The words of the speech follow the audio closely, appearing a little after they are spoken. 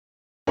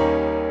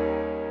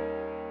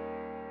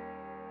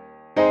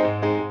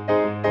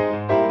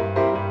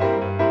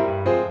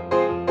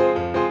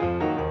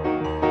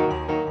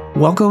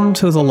Welcome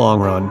to The Long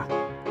Run.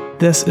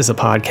 This is a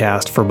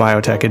podcast for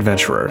biotech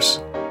adventurers.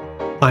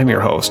 I'm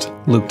your host,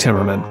 Luke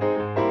Timmerman.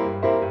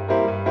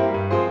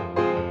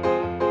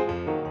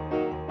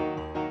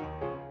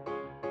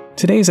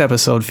 Today's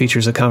episode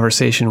features a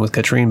conversation with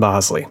Katrine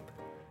Bosley.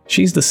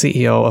 She's the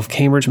CEO of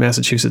Cambridge,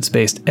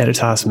 Massachusetts-based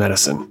Editas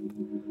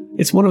Medicine.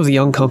 It's one of the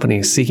young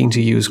companies seeking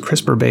to use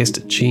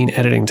CRISPR-based gene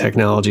editing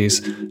technologies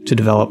to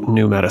develop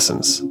new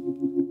medicines.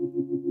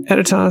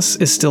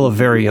 Editas is still a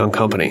very young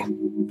company.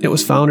 It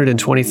was founded in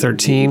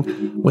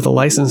 2013 with a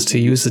license to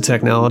use the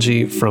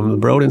technology from the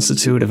Broad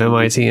Institute of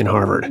MIT and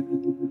Harvard.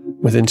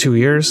 Within 2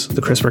 years,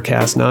 the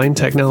CRISPR-Cas9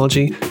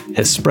 technology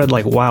has spread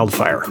like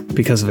wildfire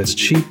because of its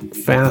cheap,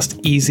 fast,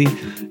 easy,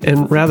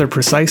 and rather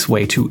precise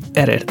way to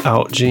edit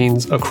out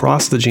genes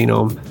across the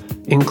genome,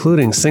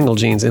 including single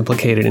genes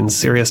implicated in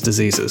serious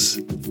diseases.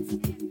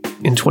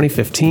 In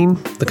 2015,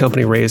 the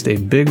company raised a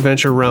big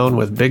venture round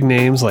with big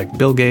names like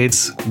Bill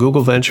Gates,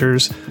 Google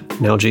Ventures,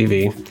 now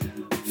GV,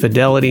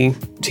 Fidelity,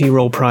 T.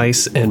 Rowe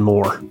Price, and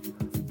more.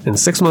 And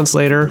 6 months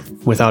later,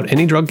 without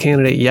any drug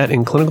candidate yet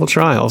in clinical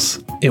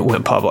trials, it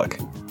went public.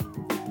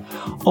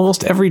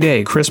 Almost every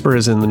day, CRISPR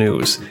is in the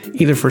news,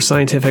 either for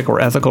scientific or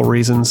ethical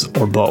reasons,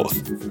 or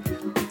both.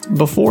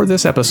 Before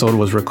this episode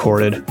was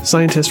recorded,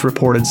 scientists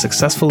reported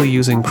successfully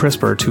using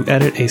CRISPR to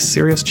edit a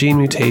serious gene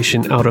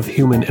mutation out of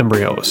human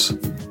embryos.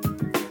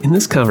 In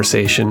this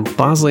conversation,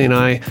 Bosley and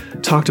I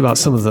talked about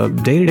some of the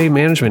day-to-day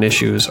management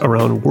issues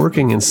around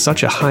working in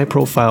such a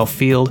high-profile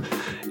field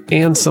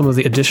and some of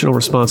the additional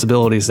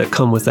responsibilities that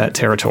come with that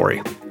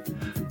territory.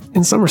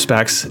 In some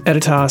respects,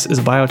 Editas is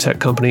a biotech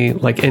company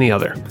like any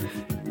other.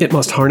 It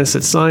must harness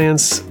its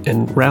science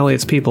and rally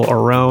its people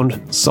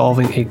around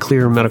solving a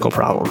clear medical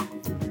problem.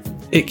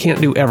 It can't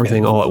do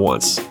everything all at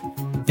once.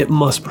 It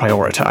must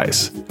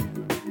prioritize.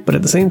 But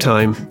at the same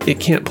time, it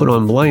can't put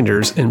on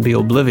blinders and be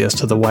oblivious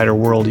to the wider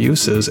world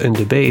uses and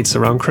debates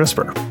around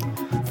CRISPR.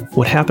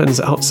 What happens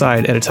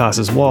outside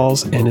Editas'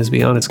 walls and is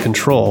beyond its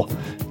control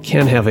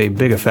can have a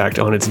big effect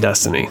on its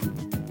destiny.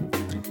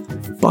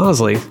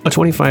 Bosley, a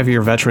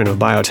 25-year veteran of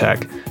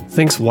biotech,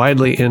 thinks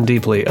widely and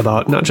deeply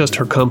about not just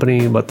her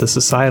company, but the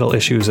societal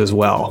issues as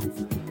well.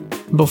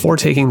 Before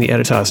taking the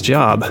Editas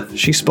job,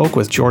 she spoke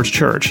with George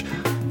Church,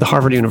 the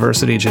Harvard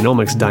University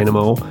genomics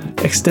dynamo,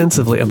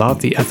 extensively about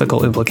the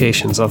ethical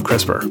implications of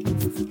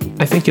CRISPR.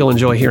 I think you'll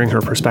enjoy hearing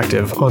her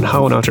perspective on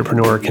how an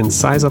entrepreneur can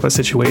size up a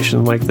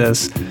situation like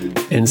this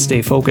and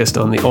stay focused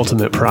on the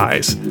ultimate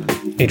prize,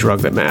 a drug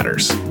that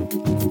matters.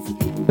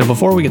 Now,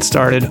 before we get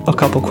started, a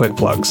couple quick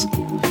plugs.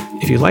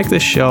 If you like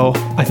this show,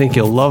 I think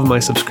you'll love my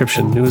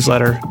subscription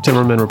newsletter,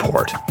 Timmerman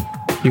Report.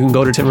 You can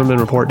go to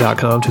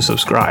timmermanreport.com to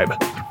subscribe.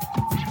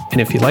 And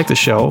if you like the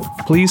show,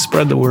 please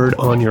spread the word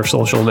on your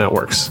social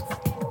networks.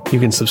 You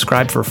can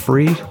subscribe for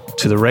free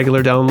to the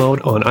regular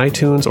download on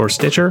iTunes or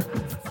Stitcher.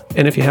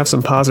 And if you have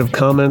some positive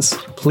comments,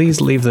 please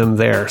leave them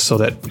there so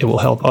that it will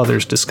help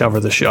others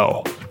discover the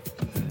show.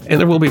 And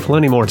there will be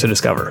plenty more to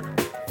discover.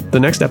 The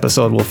next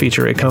episode will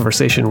feature a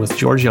conversation with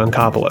George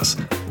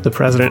Yancopoulos, the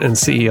president and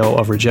CEO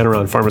of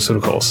Regeneron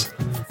Pharmaceuticals.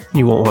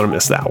 You won't want to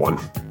miss that one.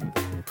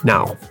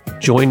 Now,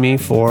 join me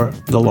for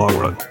The Long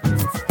Run.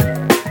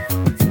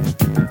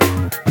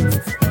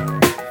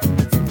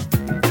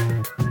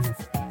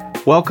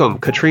 Welcome,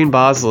 Katrine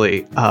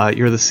Bosley.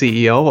 You're the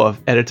CEO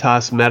of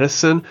Editas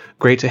Medicine.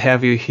 Great to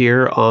have you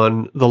here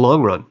on The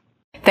Long Run.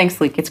 Thanks,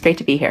 Luke. It's great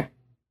to be here.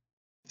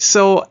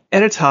 So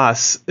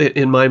Editas,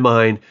 in my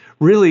mind,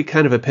 really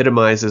kind of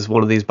epitomizes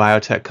one of these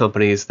biotech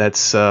companies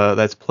that's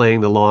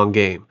playing the long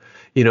game.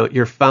 You know,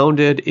 you're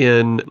founded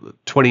in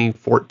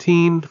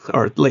 2014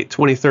 or late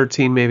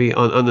 2013, maybe,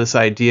 on this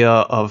idea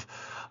of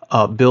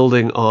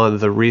building on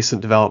the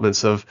recent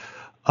developments of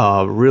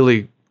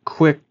really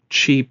quick,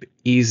 cheap,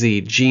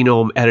 easy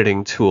genome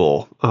editing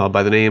tool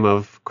by the name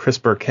of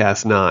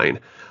CRISPR-Cas9.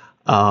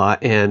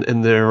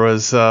 And there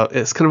was,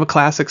 it's kind of a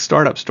classic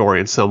startup story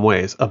in some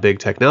ways. A big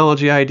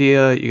technology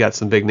idea, you got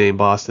some big name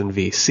Boston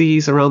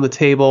VCs around the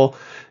table,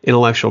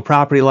 intellectual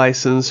property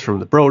license from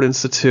the Broad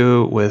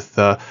Institute with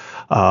a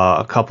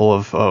couple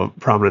of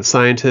prominent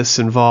scientists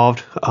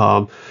involved.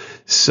 But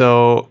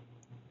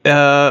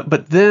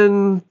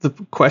then the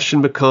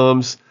question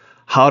becomes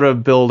how to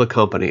build a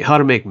company, how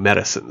to make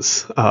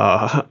medicines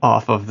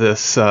off of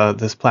this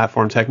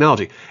platform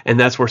technology. And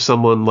that's where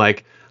someone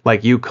like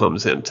you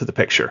comes into the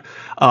picture.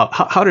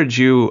 How did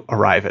you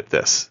arrive at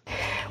this?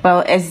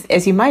 Well,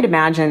 as you might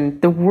imagine,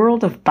 the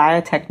world of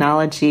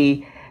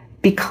biotechnology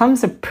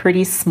becomes a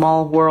pretty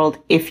small world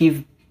if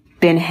you've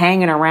been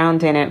hanging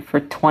around in it for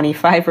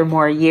 25 or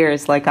more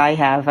years like I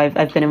have.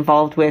 I've been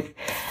involved with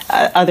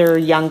other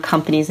young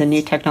companies and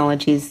new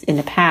technologies in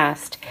the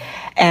past.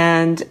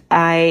 And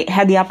I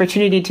had the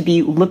opportunity to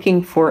be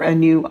looking for a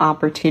new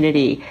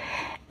opportunity.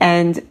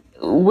 And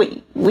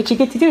what you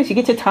get to do is you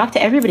get to talk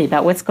to everybody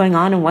about what's going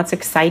on and what's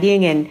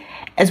exciting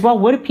as well,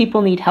 what do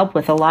people need help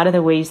with? A lot of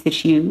the ways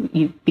that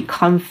you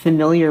become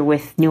familiar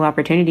with new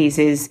opportunities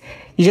is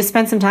you just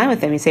spend some time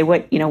with them. You say,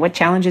 what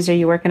challenges are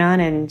you working on?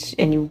 And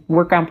you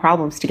work on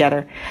problems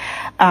together.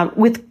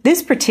 With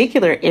this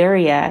particular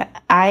area,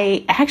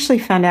 I actually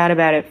found out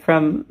about it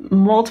from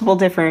multiple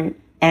different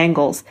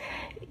angles.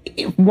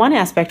 One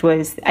aspect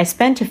was I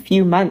spent a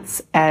few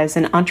months as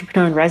an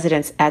entrepreneur in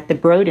residence at the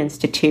Broad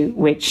Institute,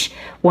 which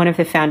one of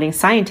the founding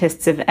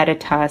scientists of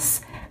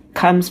Editas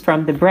comes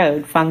from the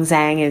Broad. Feng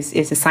Zhang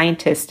is a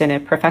scientist and a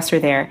professor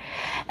there.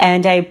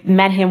 And I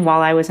met him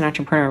while I was an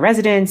entrepreneur in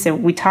residence,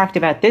 and we talked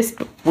about this.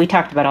 We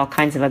talked about all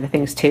kinds of other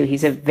things too.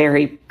 He's a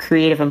very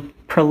creative and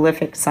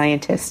prolific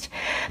scientist.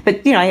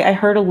 But, I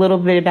heard a little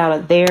bit about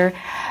it there.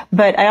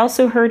 But I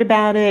also heard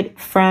about it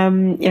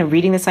from,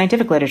 reading the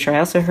scientific literature. I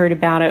also heard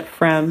about it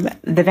from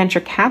the venture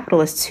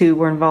capitalists who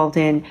were involved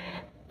in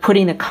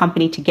putting the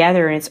company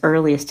together in its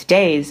earliest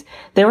days.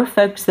 There were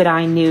folks that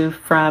I knew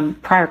from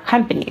prior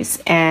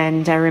companies.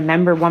 And I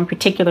remember one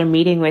particular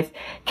meeting with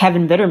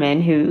Kevin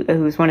Bitterman,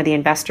 who's one of the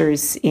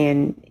investors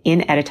in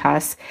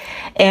Editas.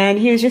 And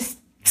he was just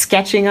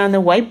sketching on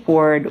the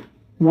whiteboard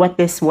what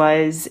this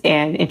was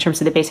and in terms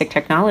of the basic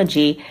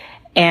technology.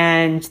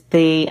 And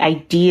the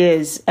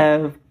ideas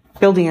of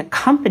building a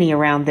company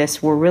around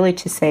this were really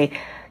to say,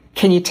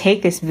 can you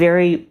take this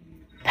very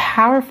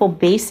powerful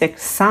basic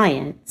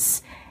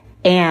science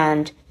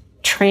and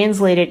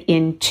translate it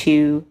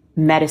into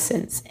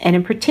medicines? And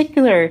in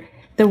particular,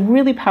 the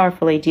really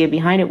powerful idea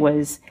behind it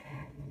was,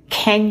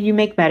 can you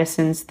make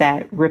medicines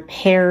that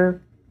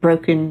repair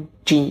broken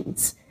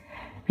genes?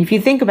 If you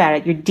think about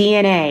it, your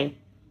DNA,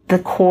 the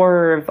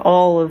core of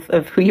all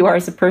of who you are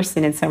as a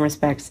person in some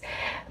respects,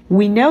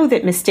 we know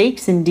that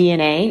mistakes in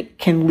DNA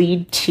can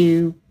lead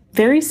to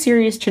very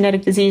serious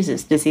genetic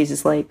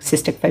diseases like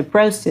cystic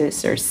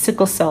fibrosis or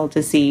sickle cell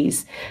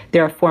disease.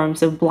 There are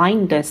forms of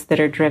blindness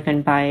that are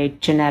driven by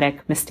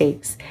genetic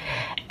mistakes.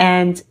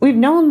 And we've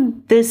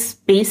known this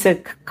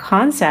basic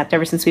concept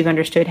ever since we've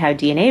understood how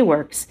DNA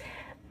works.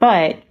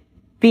 But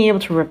being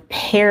able to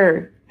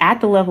repair, at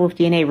the level of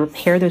DNA,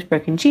 repair those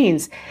broken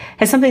genes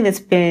is something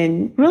that's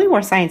been really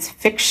more science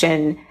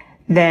fiction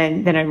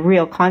than a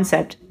real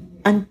concept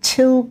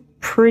until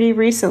pretty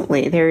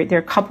recently. There are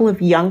a couple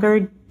of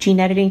younger gene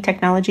editing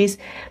technologies,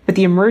 but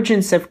the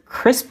emergence of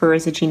CRISPR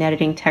as a gene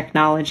editing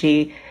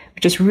technology,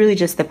 which is really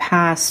just the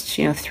past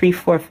 3,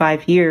 4,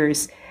 5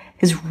 years,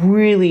 has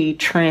really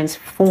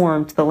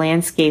transformed the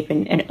landscape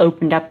and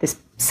opened up this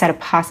set of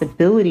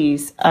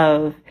possibilities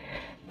of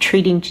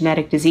treating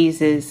genetic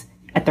diseases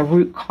at the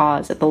root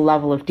cause, at the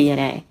level of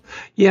DNA.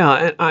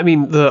 Yeah, I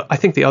mean, I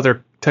think the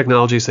other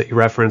technologies that you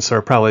reference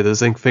are probably the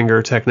zinc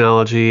finger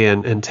technology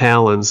and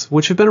talons,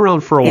 which have been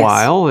around for a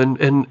while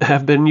and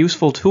have been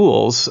useful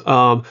tools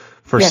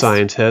for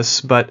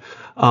scientists. But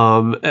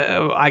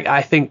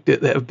I think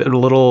they have been a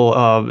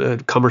little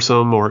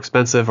cumbersome or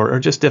expensive or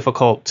just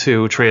difficult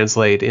to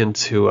translate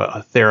into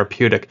a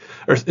therapeutic.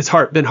 Or it's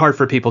been hard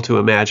for people to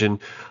imagine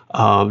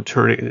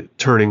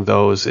turning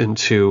those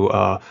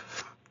into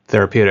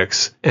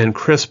therapeutics. And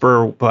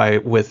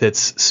CRISPR, with its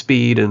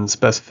speed and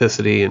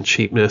specificity and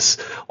cheapness,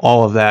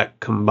 all of that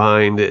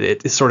combined,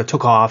 it sort of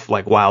took off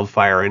like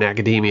wildfire in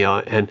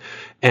academia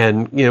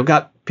and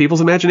got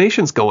people's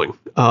imaginations going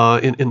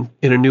in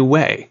a new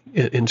way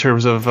in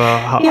terms of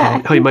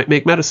how you might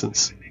make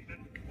medicines.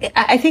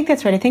 I think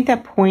that's right. I think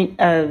that point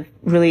of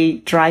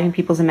really driving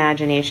people's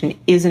imagination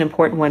is an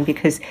important one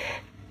because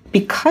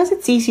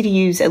it's easy to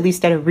use, at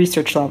least at a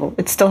research level.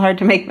 It's still hard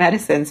to make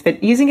medicines,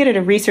 but using it at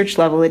a research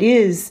level, it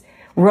is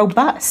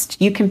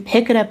robust. You can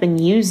pick it up and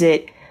use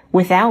it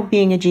without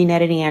being a gene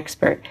editing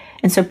expert.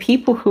 And so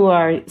people who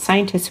are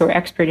scientists who are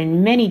expert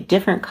in many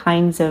different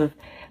kinds of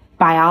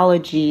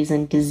biologies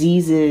and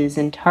diseases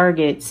and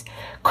targets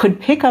could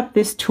pick up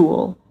this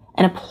tool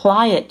and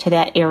apply it to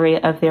that area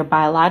of their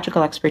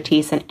biological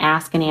expertise and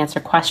ask and answer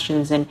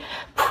questions and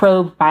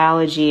probe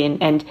biology.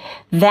 And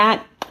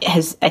that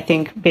has, I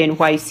think, been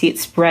why you see it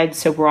spread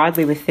so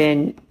broadly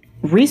within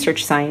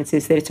research science,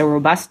 is that it's a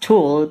robust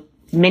tool.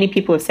 Many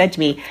people have said to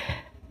me,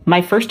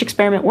 my first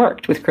experiment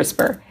worked with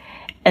CRISPR.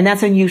 And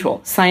that's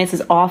unusual. Science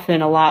is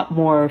often a lot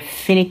more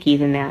finicky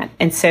than that.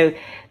 And so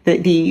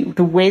the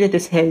way that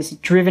this has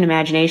driven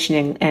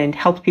imagination and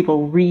helped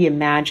people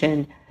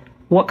reimagine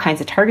what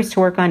kinds of targets to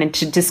work on and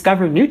to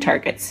discover new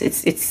targets.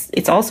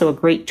 It's also a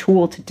great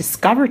tool to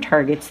discover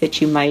targets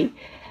that you might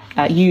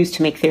use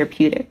to make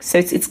therapeutics. So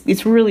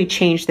it's really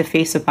changed the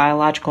face of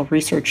biological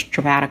research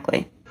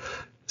dramatically.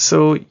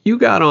 So you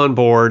got on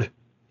board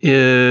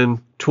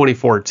in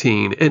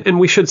 2014, and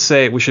we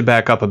should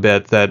back up a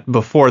bit that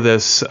before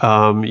this,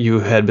 you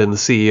had been the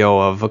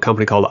CEO of a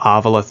company called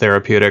Avila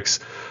Therapeutics,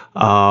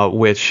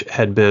 which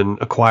had been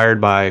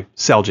acquired by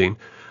Celgene,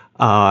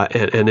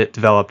 and it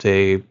developed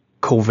a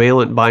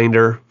covalent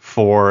binder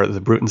for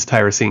the Bruton's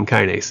tyrosine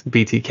kinase,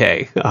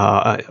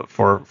 BTK,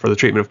 for the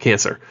treatment of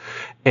cancer.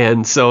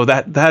 And so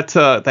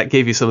that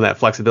gave you some of that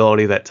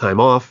flexibility, that time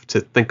off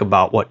to think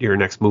about what your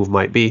next move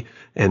might be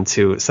and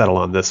to settle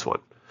on this one.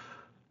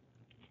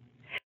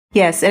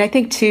 Yes, and I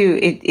think too,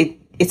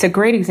 it it's a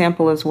great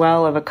example as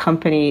well of a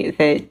company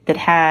that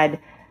had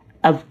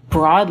a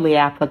broadly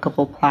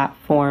applicable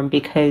platform,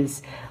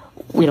 because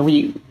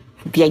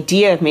the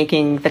idea of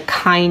making the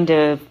kind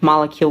of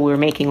molecule we were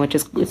making, which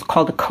is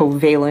called a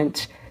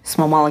covalent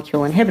small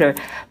molecule inhibitor,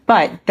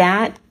 but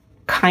that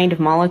kind of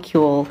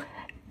molecule,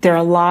 there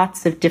are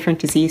lots of different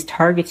disease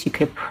targets you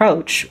could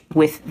approach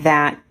with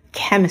that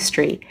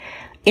chemistry.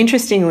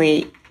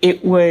 Interestingly,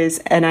 it was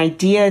an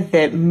idea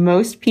that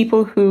most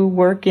people who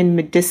work in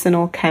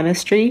medicinal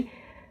chemistry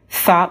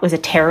thought was a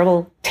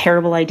terrible,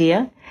 terrible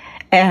idea.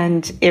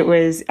 And it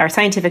was our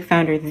scientific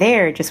founder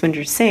there,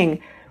 Jaswinder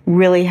Singh,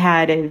 really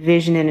had a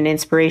vision and an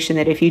inspiration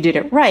that if you did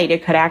it right,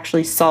 it could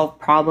actually solve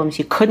problems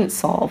you couldn't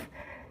solve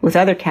with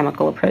other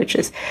chemical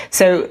approaches.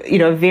 So,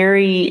 a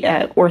very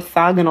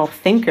orthogonal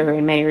thinker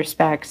in many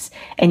respects.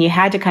 And you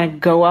had to kind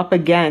of go up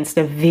against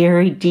a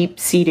very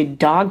deep-seated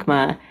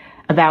dogma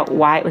about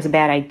why it was a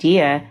bad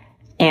idea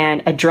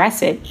and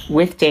address it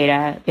with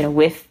data,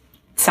 with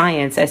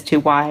science as to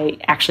why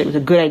actually it was a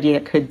good idea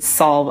that could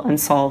solve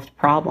unsolved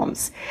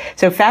problems.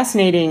 So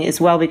fascinating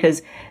as well,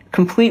 because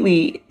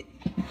completely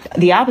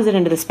the opposite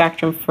end of the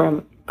spectrum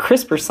from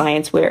CRISPR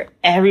science, where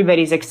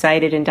everybody's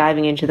excited and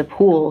diving into the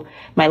pool.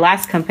 My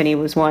last company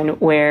was one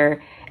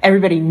where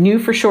everybody knew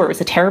for sure it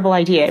was a terrible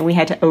idea, and we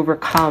had to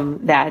overcome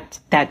that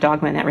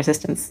dogma and that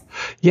resistance.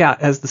 Yeah,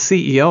 as the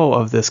CEO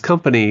of this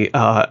company,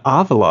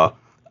 Avila,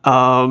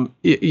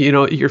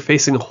 you're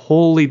facing a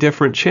wholly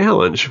different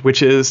challenge,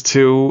 which is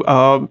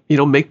to,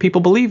 make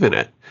people believe in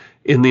it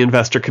in the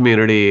investor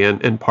community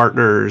and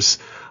partners,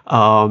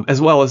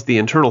 as well as the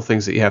internal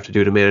things that you have to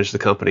do to manage the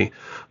company.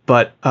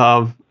 But,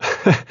 and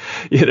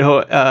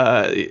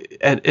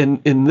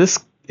in this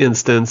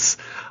instance,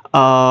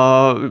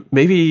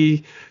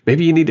 maybe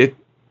you need to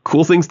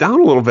cool things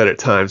down a little bit at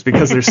times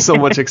because there's so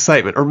much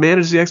excitement, or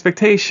manage the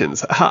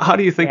expectations. How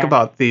do you think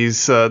about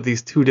these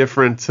two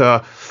different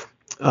set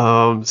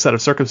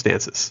of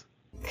circumstances?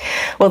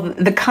 Well,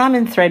 the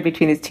common thread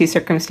between these two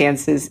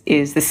circumstances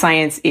is the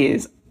science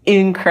is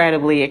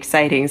incredibly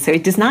exciting. So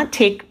it does not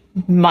take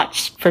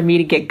much for me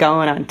to get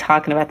going on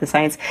talking about the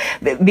science,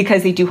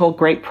 because they do hold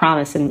great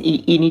promise, and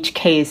in each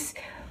case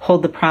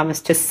hold the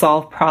promise to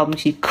solve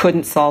problems you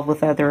couldn't solve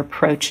with other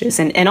approaches.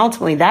 And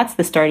ultimately, that's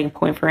the starting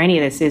point for any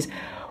of this, is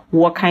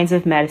what kinds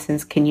of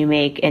medicines can you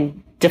make,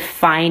 and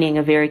defining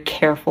a very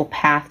careful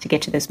path to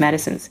get to those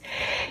medicines.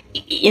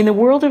 In the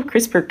world of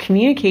CRISPR,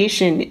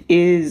 communication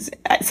is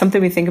something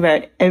we think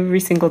about every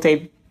single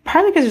day,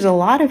 partly because there's a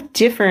lot of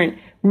different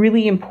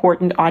really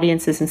important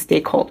audiences and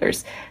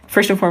stakeholders.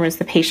 First and foremost,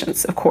 the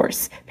patients, of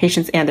course,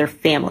 patients and their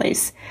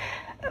families,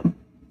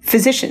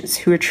 physicians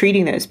who are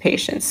treating those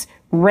patients,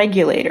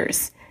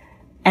 regulators,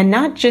 and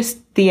not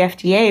just the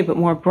FDA, but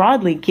more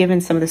broadly, given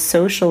some of the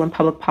social and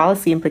public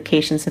policy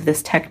implications of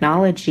this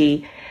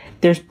technology,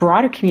 there's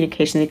broader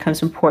communication that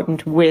becomes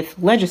important with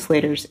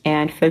legislators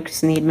and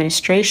folks in the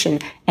administration,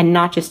 and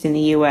not just in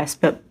the US,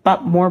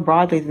 but more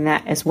broadly than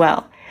that as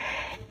well.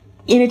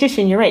 In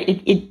addition, you're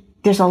right,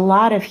 there's a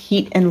lot of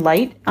heat and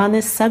light on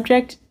this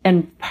subject,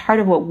 and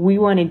part of what we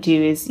want to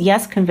do is,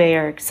 yes, convey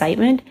our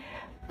excitement,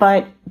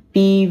 but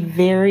be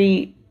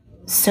very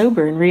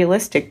sober and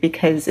realistic,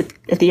 because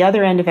at the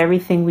other end of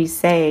everything we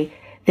say,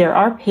 there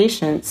are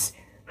patients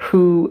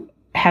who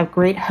have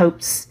great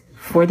hopes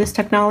for this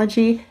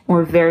technology, and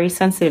we're very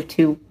sensitive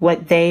to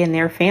what they and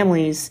their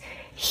families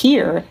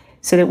hear,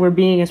 so that we're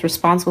being as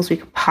responsible as we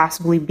could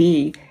possibly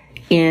be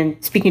in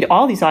speaking to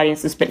all these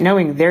audiences, but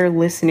knowing they're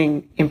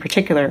listening in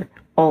particular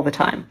all the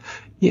time.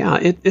 Yeah,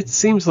 it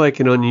seems like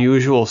an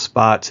unusual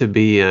spot to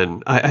be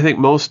in. I think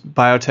most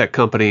biotech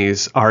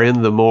companies are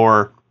in the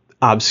more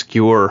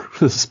obscure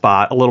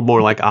spot, a little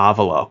more like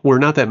Avila, where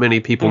not that many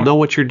people know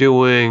what you're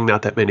doing,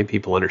 not that many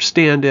people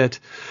understand it.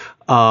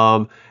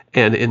 And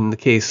in the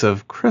case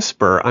of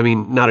CRISPR, I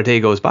mean, not a day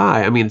goes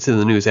by. I mean, it's in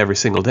the news every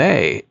single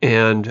day.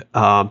 And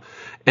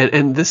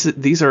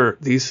these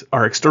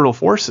are external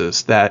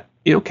forces that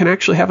can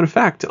actually have an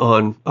effect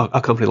on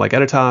a company like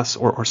Editas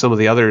or some of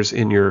the others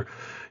in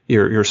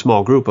your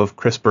small group of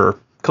CRISPR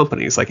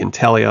companies like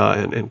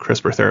Intellia and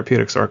CRISPR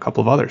Therapeutics, or a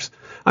couple of others.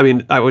 I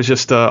mean, I was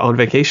just on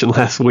vacation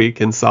last week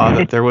and saw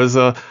that there was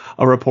a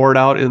report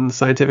out in the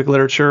scientific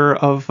literature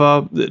of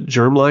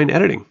germline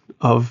editing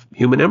of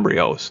human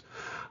embryos.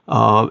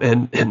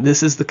 And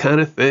this is the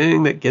kind of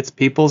thing that gets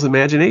people's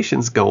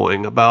imaginations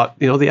going about,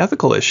 the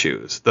ethical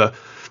issues, the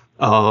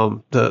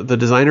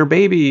designer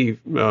baby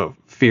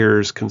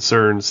fears,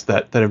 concerns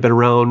that have been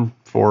around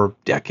for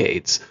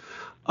decades.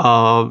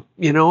 And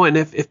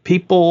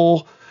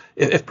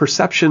if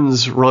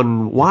perceptions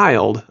run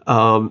wild,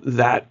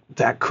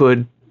 that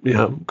could,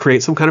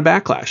 create some kind of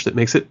backlash that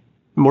makes it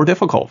more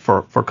difficult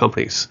for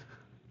companies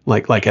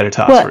like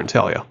Editas or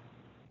Intellia.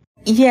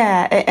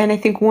 Yeah, and I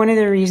think one of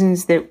the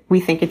reasons that we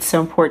think it's so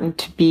important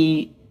to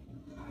be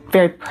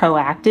very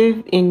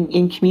proactive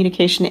in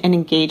communication and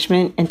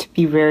engagement, and to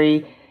be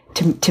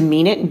to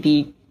mean it and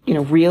be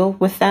real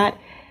with that,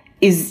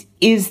 is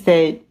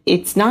that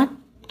it's not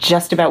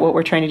just about what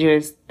we're trying to do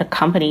as a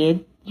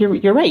company.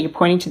 You're right. You're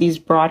pointing to these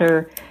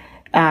broader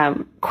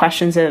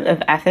questions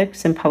of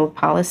ethics and public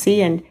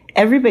policy, and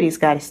everybody's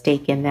got a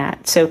stake in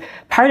that. So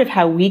part of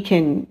how we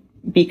can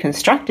be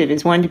constructive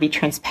is, one, to be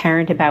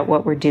transparent about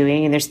what we're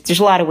doing. And there's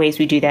a lot of ways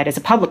we do that. As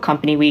a public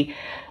company, we,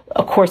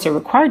 of course, are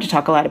required to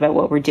talk a lot about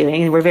what we're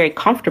doing, and we're very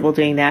comfortable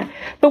doing that.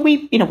 But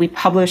we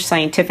publish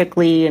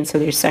scientifically, and so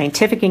there's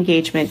scientific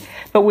engagement.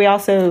 But we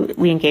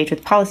engage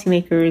with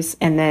policymakers,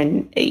 and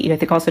then, I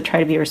think also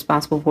try to be a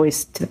responsible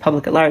voice to the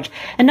public at large.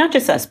 And not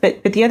just us,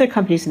 but the other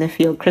companies in the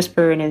field,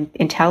 CRISPR and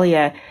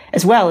Intellia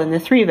as well. And the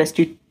three of us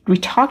we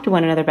talk to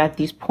one another about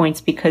these points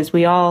because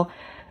we have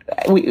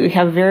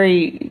a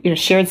very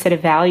shared set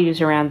of values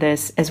around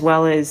this, as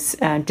well as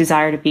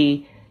desire to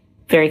be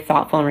very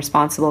thoughtful and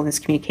responsible in this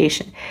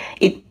communication.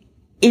 It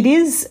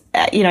is,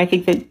 I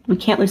think that we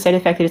can't lose sight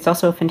of the fact that it's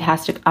also a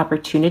fantastic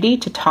opportunity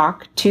to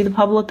talk to the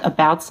public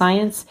about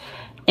science,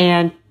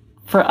 and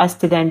for us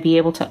to then be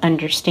able to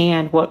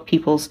understand what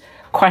people's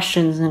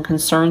questions and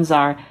concerns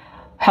are,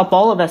 help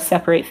all of us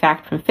separate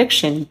fact from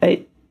fiction.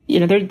 But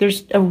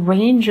there's a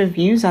range of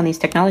views on these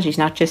technologies,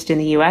 not just in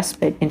the U.S.,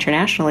 but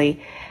internationally.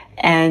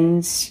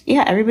 And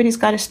everybody's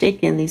got a stake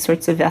in these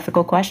sorts of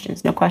ethical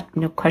questions. No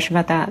question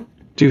about that.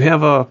 Do you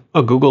have a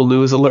Google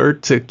News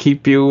alert to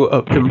keep you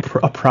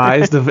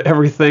apprised of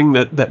everything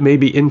that may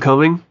be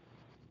incoming?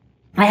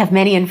 I have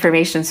many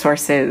information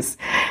sources.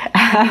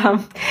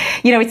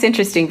 It's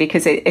interesting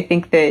because I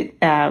think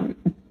that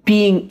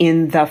being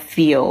in the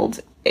field,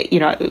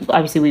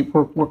 obviously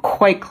we're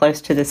quite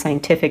close to the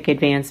scientific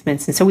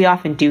advancements. And so we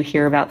often do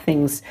hear about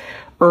things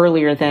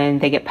earlier than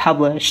they get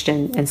published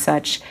and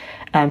such.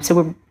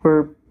 So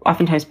we're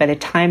oftentimes, by the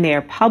time they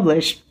are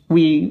published,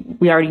 we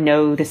already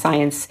know the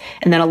science.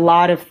 And then a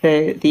lot of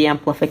the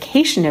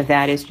amplification of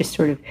that is just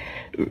sort of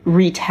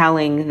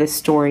retelling the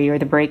story or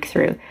the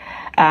breakthrough.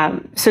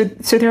 So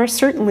there's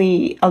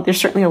certainly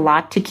a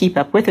lot to keep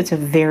up with. It's a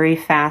very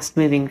fast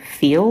moving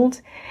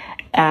field.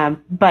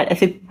 But I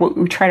think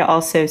we try to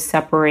also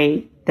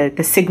separate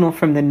the signal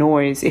from the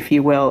noise, if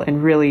you will,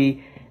 and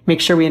really make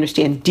sure we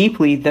understand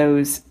deeply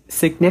those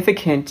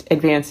significant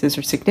advances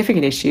or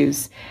significant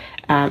issues,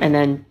 and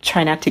then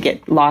try not to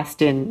get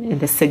lost in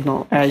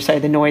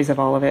the noise of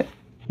all of it.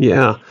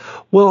 Yeah.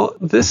 Well,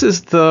 this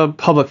is the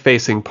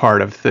public-facing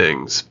part of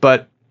things,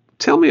 but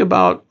tell me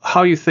about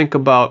how you think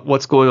about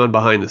what's going on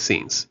behind the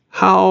scenes,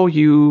 how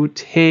you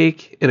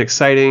take an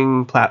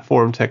exciting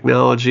platform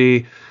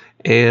technology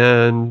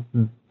and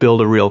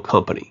build a real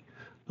company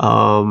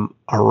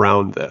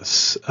around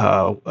this.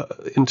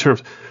 In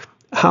terms,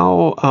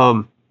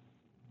 how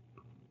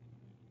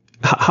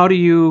do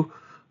you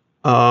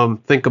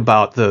think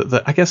about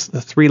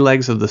the three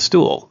legs of the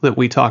stool that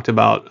we talked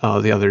about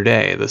the other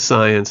day: the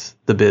science,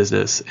 the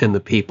business, and the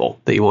people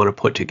that you want to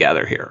put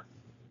together here?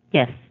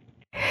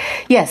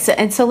 Yes,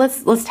 and so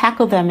let's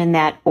tackle them in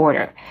that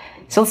order.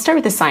 So let's start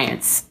with the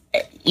science.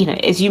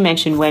 As you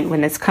mentioned,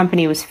 when this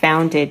company was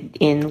founded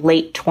in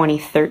late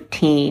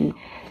 2013,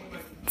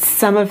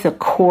 some of the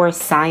core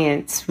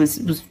science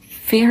was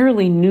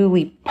fairly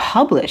newly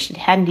published. It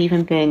hadn't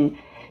even been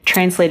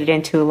translated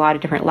into a lot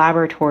of different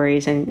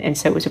laboratories, and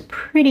so it was a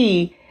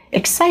pretty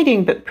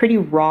exciting but pretty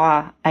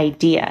raw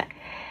idea.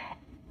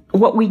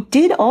 What we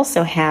did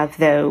also have,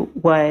 though,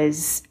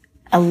 was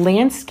a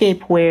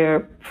landscape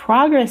where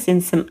progress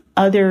in some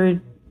other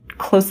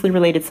closely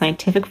related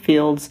scientific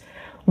fields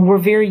were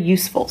very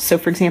useful. So,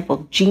 for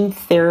example, gene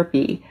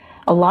therapy.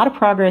 A lot of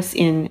progress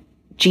in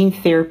gene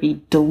therapy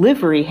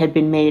delivery had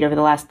been made over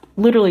the last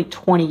literally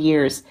 20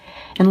 years.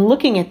 And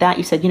looking at that,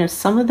 you said,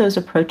 some of those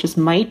approaches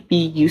might be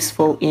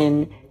useful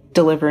in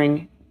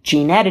delivering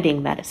gene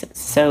editing medicines.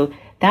 So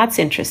that's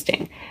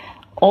interesting.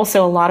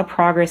 Also, a lot of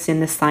progress in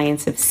the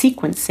science of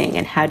sequencing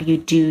and how do you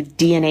do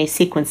DNA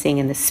sequencing,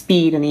 and the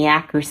speed and the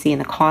accuracy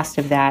and the cost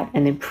of that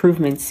and the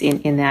improvements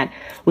in that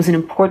was an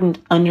important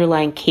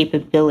underlying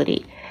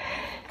capability.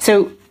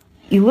 So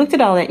you looked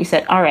at all that and you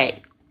said, all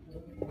right,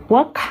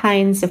 what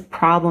kinds of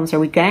problems are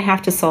we going to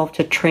have to solve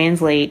to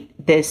translate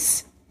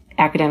this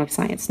academic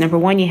science? Number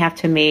one, you have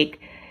to make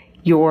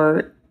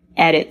your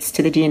edits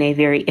to the DNA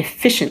very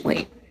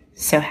efficiently.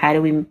 So how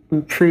do we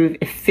improve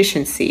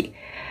efficiency?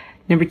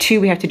 Number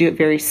two, we have to do it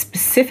very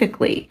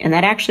specifically. And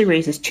that actually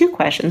raises two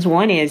questions.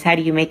 One is, how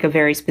do you make a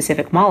very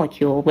specific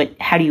molecule?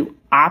 How do you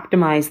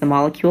optimize the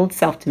molecule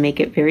itself to make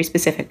it very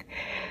specific?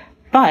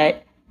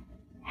 But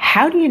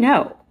how do you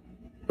know?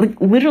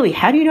 Literally,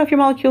 how do you know if your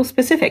molecule is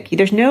specific?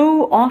 There's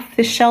no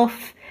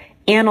off-the-shelf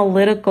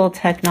analytical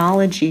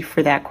technology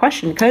for that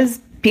question because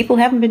people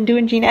haven't been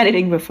doing gene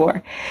editing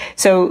before.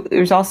 So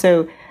there's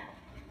also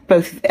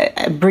both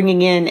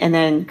bringing in and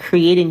then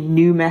creating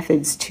new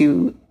methods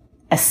to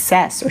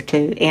assess or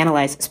to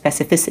analyze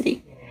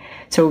specificity.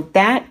 So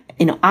that,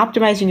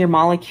 optimizing your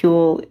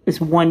molecule is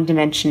one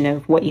dimension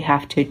of what you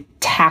have to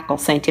tackle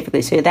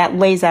scientifically. So that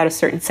lays out a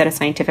certain set of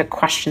scientific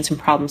questions and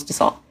problems to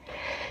solve.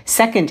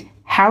 Second,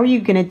 how are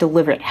you going to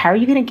deliver it? How are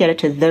you going to get it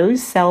to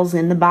those cells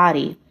in the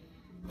body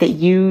that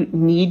you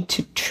need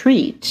to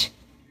treat,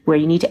 where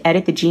you need to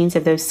edit the genes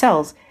of those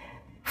cells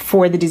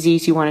for the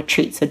disease you want to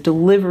treat? So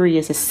delivery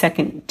is a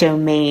second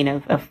domain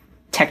of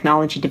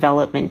technology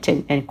development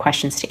and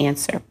questions to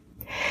answer.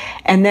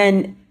 And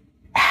then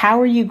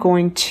how are you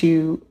going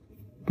to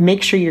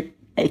make sure you're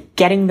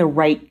getting the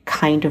right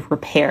kind of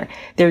repair?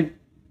 There are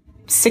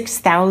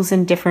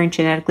 6,000 different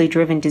genetically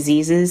driven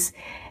diseases,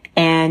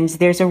 and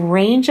there's a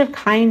range of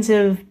kinds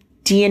of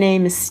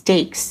DNA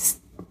mistakes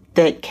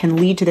that can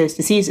lead to those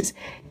diseases.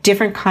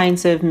 Different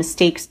kinds of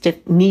mistakes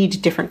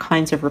need different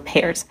kinds of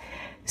repairs.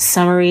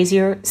 Some are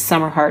easier,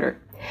 some are harder.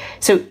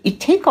 So you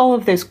take all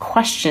of those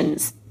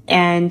questions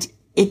and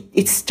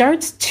it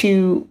starts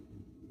to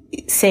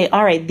say,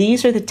 all right,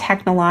 these are the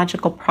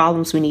technological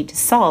problems we need to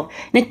solve.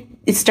 And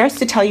it starts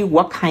to tell you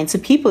what kinds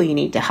of people you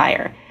need to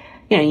hire.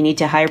 You need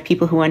to hire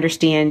people who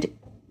understand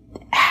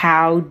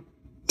how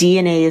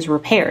DNA is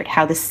repaired,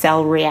 how the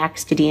cell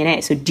reacts to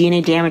DNA. So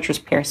DNA damage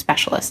repair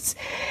specialists,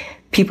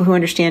 people who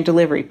understand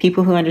delivery,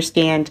 people who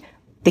understand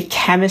the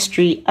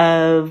chemistry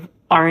of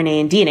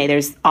RNA and DNA.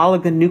 There's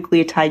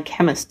oligonucleotide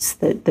chemists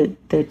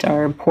that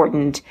are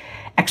important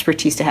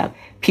expertise to have.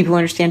 People who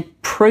understand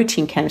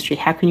protein chemistry.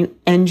 How can you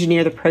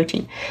engineer the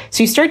protein?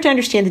 So you start to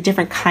understand the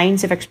different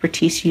kinds of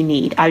expertise you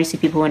need. Obviously,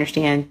 people who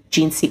understand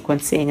gene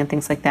sequencing and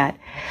things like that.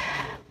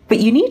 But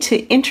you need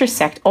to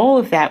intersect all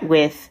of that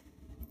with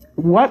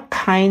what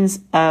kinds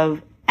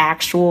of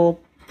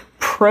actual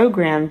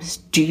programs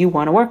do you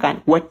want to work on?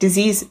 What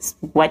diseases?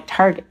 What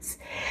targets?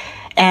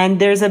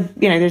 And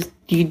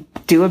you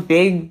do a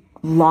big,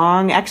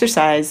 long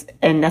exercise,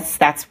 and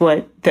that's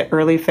what the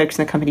early folks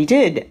in the company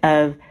did,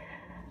 of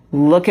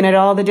looking at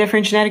all the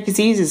different genetic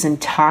diseases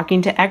and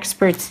talking to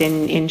experts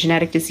in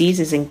genetic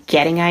diseases and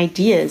getting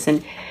ideas.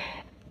 And,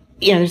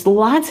 there's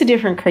lots of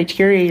different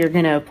criteria you're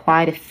going to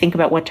apply to think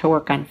about what to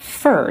work on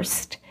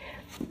first.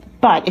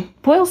 But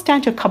it boils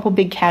down to a couple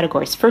big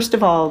categories. First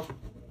of all,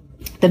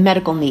 the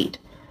medical need.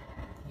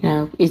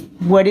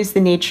 What is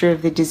the nature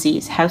of the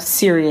disease? How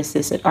serious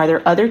is it? Are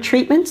there other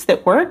treatments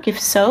that work? If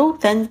so,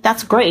 then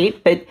that's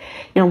great. But,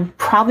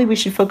 probably we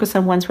should focus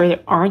on ones where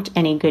there aren't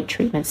any good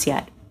treatments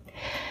yet.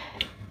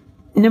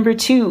 Number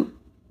two,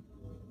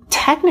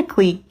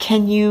 technically,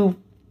 can you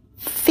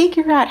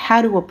figure out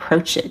how to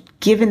approach it?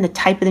 Given the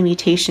type of the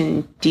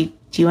mutation, do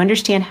you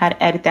understand how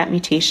to edit that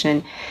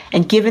mutation?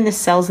 And given the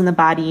cells in the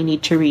body you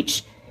need to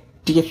reach,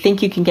 do you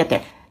think you can get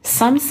there?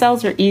 Some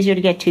cells are easier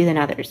to get to than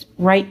others.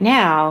 Right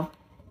now,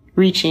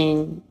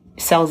 reaching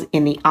cells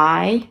in the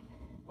eye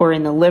or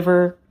in the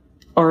liver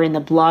or in the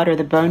blood or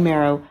the bone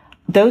marrow,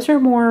 those are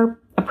more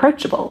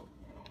approachable.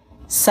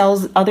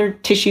 Cells, other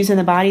tissues in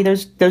the body,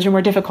 those are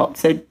more difficult.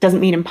 So it doesn't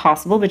mean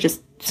impossible, but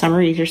just some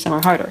are easier, some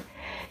are harder.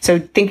 So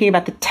thinking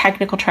about the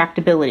technical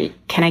tractability,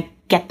 can I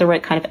get the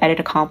right kind of edit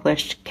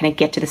accomplished? Can I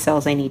get to the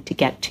cells I need to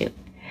get to?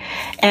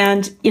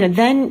 And,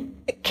 then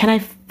can I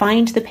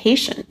find the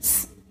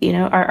patients?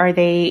 Are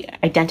they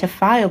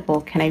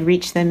identifiable? Can I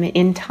reach them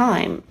in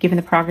time, given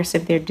the progress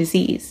of their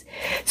disease?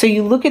 So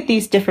you look at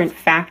these different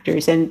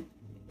factors, and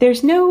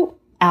there's no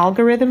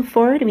algorithm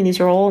for it. I mean, these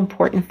are all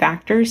important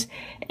factors,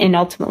 and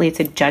ultimately it's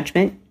a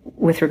judgment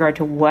with regard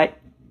to what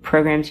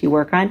programs you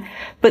work on.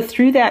 But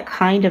through that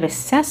kind of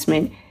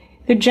assessment,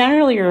 there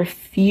generally are a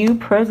few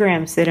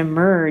programs that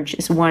emerge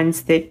as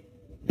ones that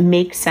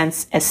make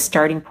sense as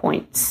starting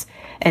points.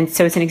 And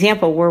so as an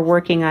example, we're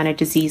working on a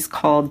disease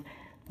called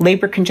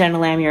Labor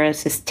Congenital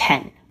Amaurosis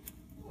 10,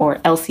 or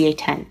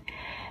LCA10.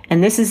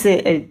 And this is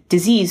a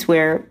disease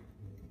where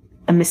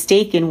a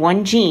mistake in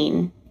one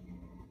gene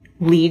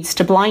leads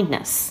to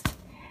blindness.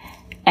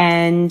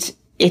 And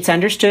it's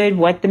understood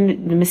what the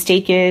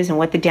mistake is and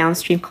what the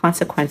downstream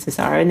consequences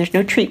are, and there's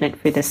no treatment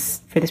for this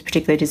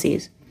particular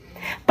disease.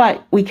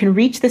 But we can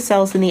reach the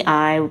cells in the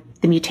eye.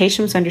 The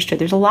mutation was understood.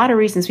 There's a lot of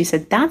reasons we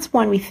said that's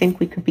one we think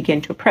we could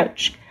begin to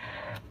approach.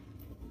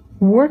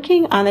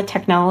 Working on the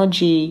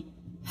technology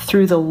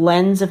through the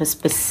lens of a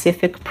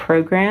specific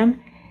program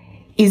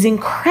is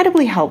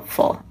incredibly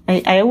helpful.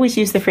 I always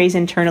use the phrase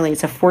internally,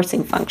 it's a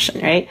forcing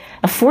function, right?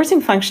 A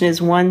forcing function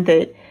is one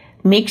that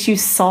makes you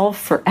solve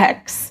for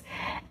X.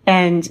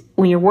 And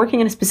when you're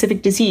working on a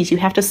specific disease, you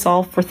have to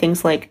solve for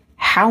things like,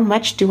 how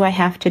much do I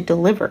have to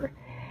deliver?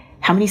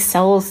 How many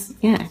cells?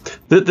 Yeah.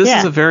 This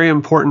is a very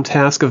important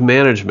task of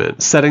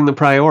management, setting the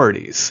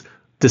priorities,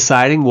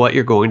 deciding what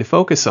you're going to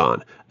focus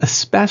on,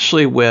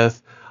 especially with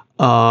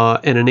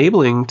an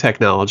enabling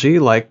technology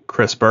like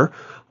CRISPR,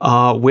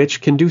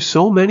 which can do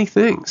so many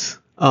things.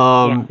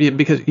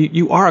 Because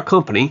you are a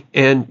company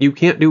and you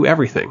can't do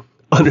everything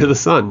under the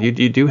sun. You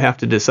do have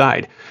to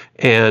decide.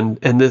 And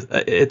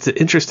it's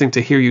interesting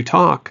to hear you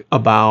talk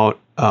about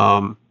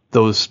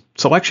those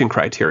selection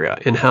criteria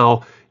and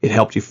how it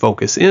helped you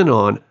focus in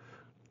on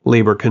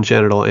Labor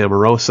Congenital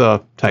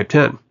Amaurosa type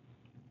 10.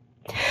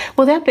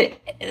 Well, but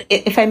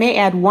if I may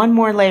add one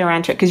more layer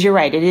onto it, because you're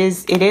right, it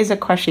is a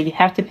question. You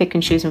have to pick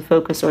and choose and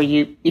focus, or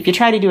if you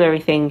try to do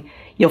everything,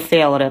 you'll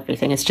fail at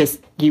everything. It's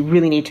just, you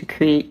really need to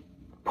create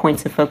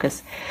points of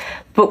focus.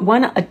 But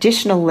one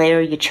additional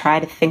layer you try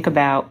to think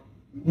about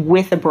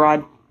with a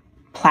broad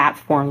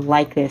platform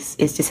like this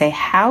is to say,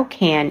 how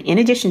can, in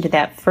addition to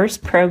that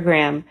first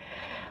program,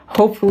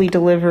 hopefully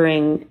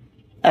delivering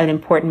an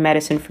important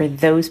medicine for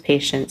those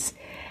patients,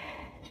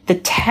 the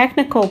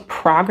technical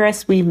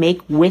progress we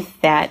make with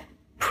that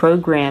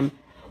program,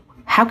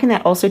 how can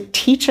that also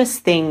teach us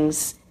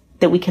things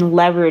that we can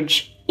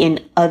leverage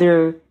in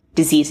other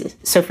diseases?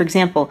 So, for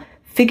example,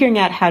 figuring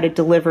out how to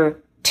deliver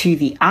to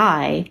the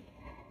eye,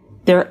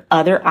 there are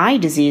other eye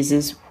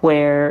diseases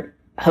where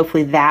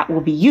hopefully that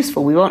will be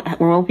useful. We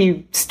won't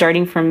be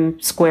starting from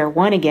square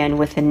one again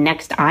with the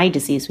next eye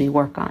disease we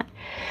work on.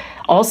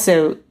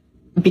 Also,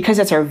 because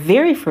that's our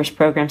very first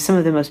program, some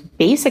of the most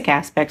basic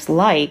aspects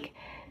like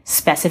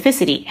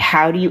specificity.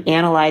 How do you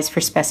analyze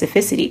for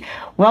specificity?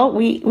 Well,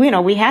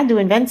 we had to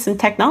invent some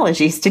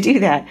technologies to do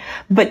that,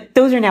 but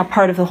those are now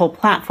part of the whole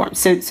platform.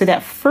 So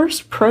that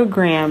first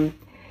program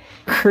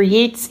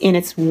creates in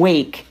its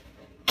wake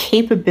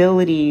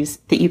capabilities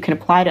that you can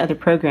apply to other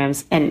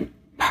programs. And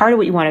part of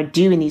what you want to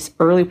do in these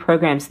early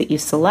programs that you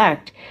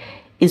select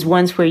is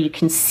ones where you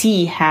can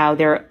see how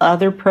there are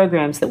other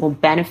programs that will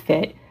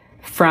benefit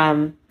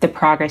from the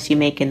progress you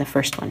make in the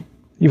first one.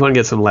 You want to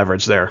get some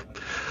leverage there.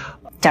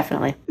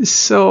 Definitely.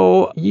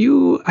 So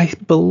you, I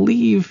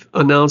believe,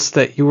 announced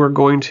that you were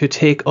going to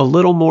take a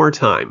little more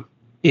time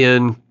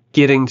in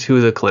getting to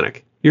the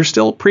clinic. You're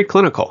still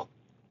preclinical.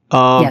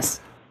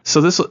 Yes. So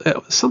this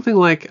something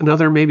like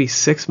another maybe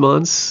 6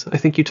 months, I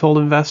think you told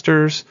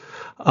investors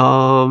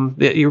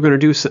that you were going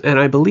to do, and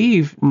I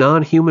believe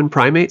non-human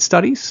primate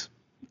studies.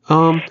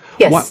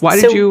 Yes. Why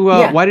did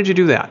you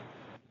do that?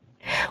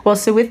 Well,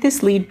 so with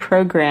this lead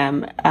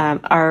program,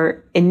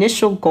 our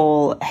initial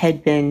goal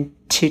had been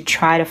to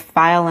try to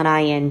file an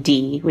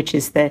IND, which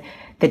is the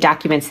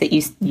documents that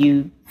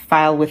you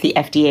file with the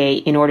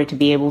FDA in order to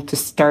be able to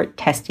start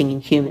testing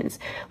in humans.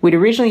 We'd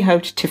originally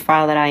hoped to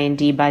file that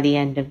IND by the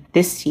end of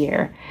this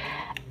year.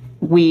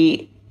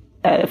 We,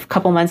 a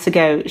couple months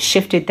ago,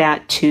 shifted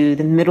that to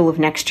the middle of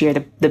next year.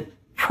 The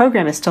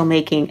program is still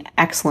making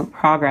excellent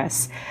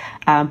progress.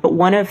 But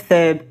one of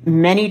the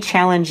many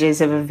challenges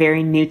of a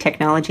very new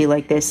technology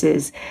like this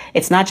is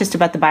it's not just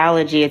about the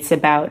biology, it's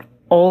about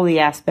all the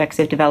aspects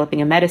of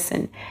developing a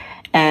medicine.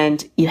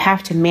 And you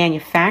have to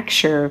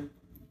manufacture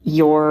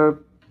your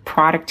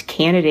product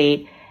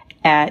candidate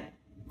at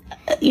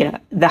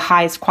the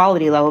highest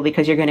quality level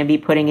because you're going to be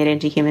putting it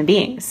into human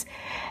beings.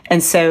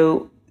 And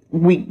so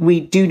we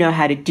do know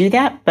how to do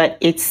that, but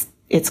it's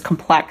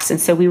complex. And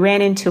so we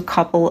ran into a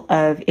couple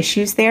of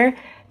issues there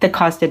that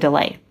caused a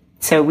delay.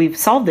 So we've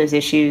solved those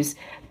issues,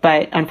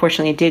 but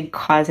unfortunately it did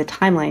cause a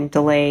timeline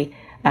delay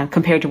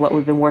compared to what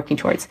we've been working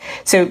towards.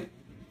 So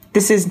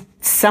this is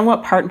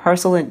somewhat part and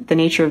parcel in the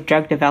nature of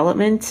drug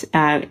development.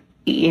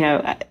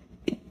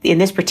 In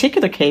this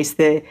particular case,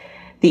 the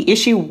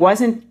issue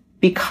wasn't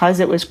because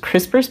it was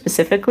CRISPR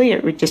specifically.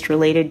 It just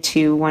related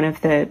to one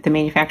of the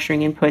manufacturing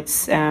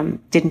inputs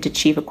didn't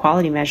achieve a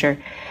quality measure.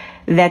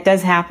 That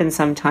does happen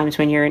sometimes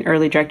when you're in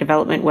early drug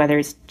development, whether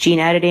it's gene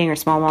editing or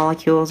small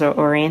molecules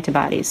or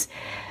antibodies.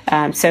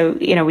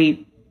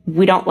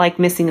 We don't like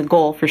missing a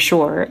goal for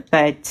sure,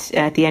 but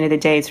at the end of the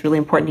day, it's really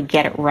important to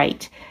get it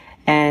right.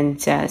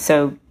 And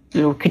so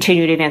we'll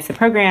continue to advance the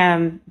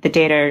program. The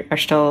data are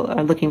still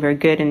looking very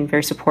good and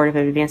very supportive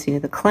of advancing to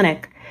the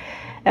clinic.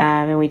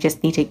 And we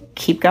just need to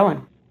keep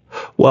going.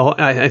 Well,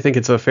 I think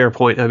it's a fair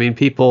point. I mean,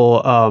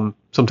 people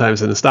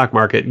sometimes in the stock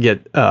market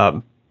get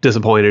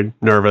disappointed,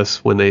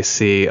 nervous when they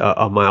see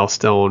a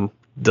milestone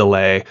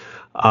delay.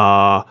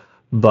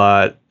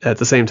 But at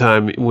the same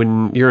time,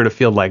 when you're in a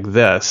field like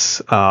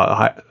this,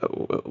 a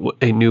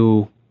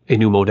new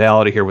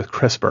modality here with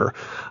CRISPR,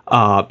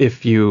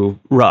 if you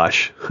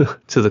rush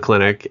to the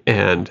clinic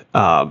and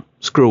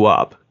screw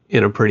up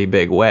in a pretty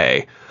big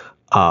way,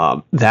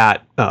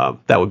 that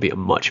would be a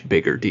much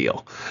bigger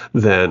deal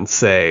than,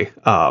 say,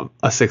 a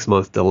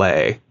 6-month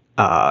delay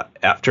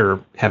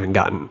after having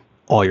gotten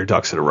all your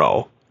ducks in a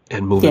row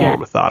and moving more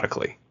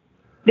methodically.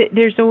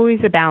 There's always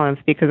a balance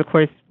because, of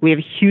course, we have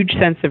a huge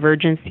sense of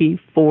urgency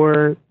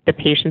for the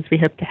patients we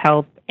hope to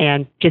help.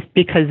 And just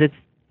because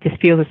this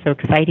field is so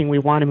exciting, we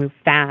want to move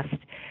fast.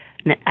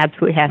 And it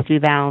absolutely has to be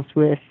balanced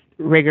with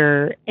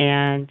rigor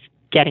and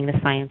getting the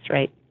science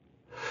right.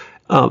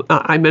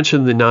 I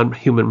mentioned the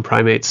non-human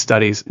primate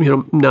studies.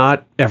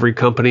 Not every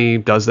company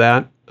does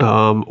that.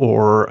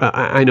 Or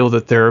I know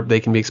that they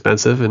can be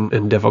expensive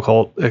and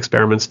difficult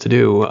experiments to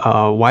do.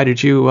 Why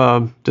did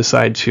you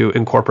decide to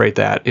incorporate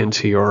that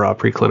into your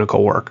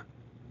preclinical work?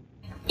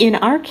 In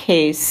our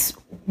case,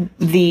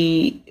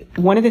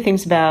 one of the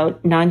things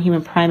about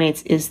non-human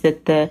primates is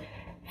that the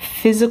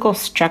physical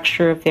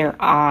structure of their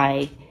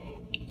eye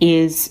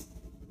is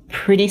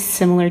pretty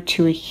similar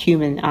to a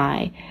human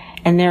eye,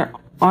 and there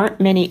aren't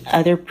many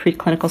other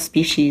preclinical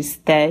species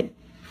that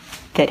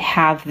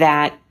have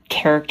that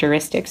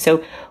characteristic.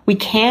 So we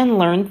can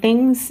learn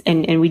things,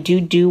 and we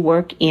do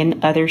work in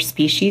other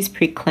species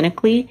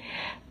preclinically,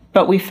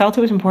 but we felt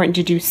it was important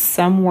to do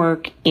some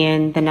work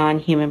in the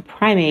non-human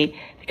primate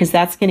because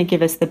that's going to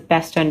give us the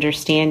best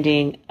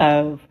understanding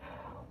of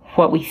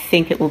what we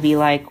think it will be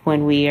like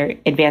when we are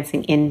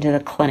advancing into the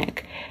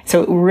clinic.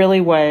 So it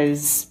really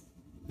was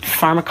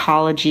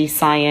pharmacology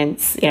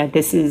science.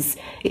 This is,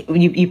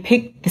 you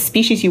pick the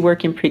species you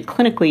work in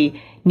preclinically,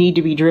 need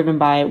to be driven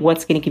by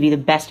what's going to give you the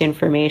best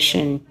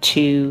information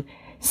to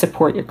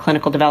support your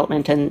clinical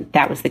development, and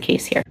that was the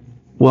case here.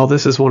 Well,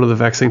 this is one of the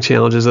vexing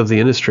challenges of the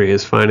industry,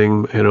 is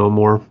finding,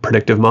 more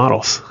predictive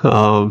models.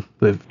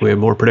 If we have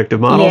more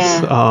predictive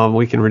models,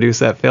 we can reduce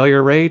that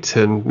failure rate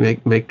and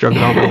make drug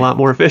development a lot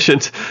more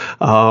efficient.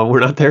 We're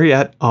not there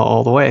yet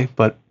all the way,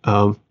 but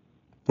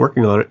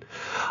working on it.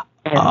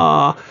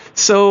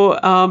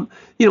 So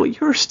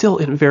you're still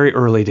in very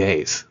early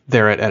days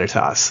there at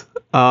Editas.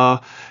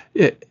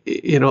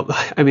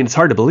 It's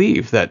hard to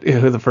believe that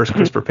the first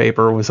CRISPR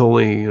paper was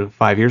only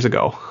 5 years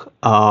ago.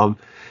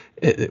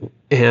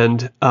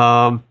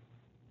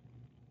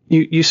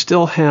 You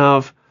still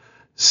have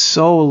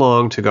so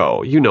long to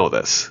go. You know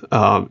this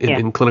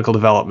in clinical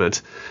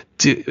development,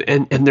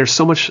 and there's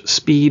so much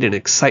speed and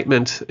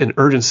excitement and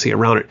urgency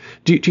around it.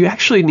 Do you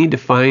actually need to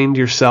find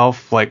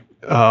yourself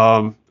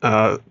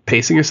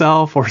pacing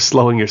yourself or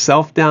slowing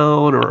yourself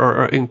down,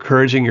 or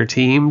encouraging your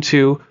team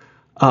to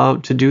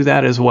do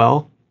that as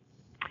well?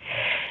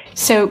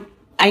 So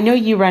I know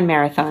you run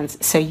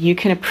marathons, so you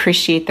can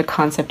appreciate the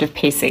concept of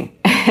pacing.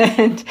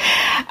 And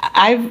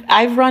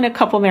I've run a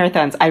couple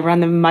marathons. I run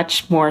them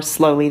much more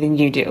slowly than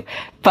you do.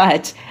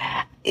 But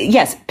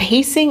yes,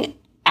 pacing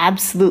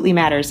absolutely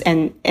matters.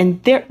 And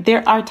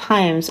there are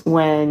times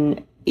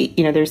when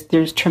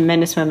there's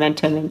tremendous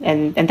momentum,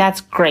 and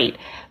that's great.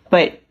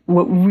 But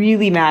what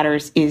really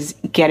matters is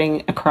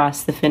getting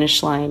across the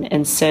finish line.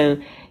 And so,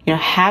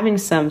 having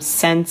some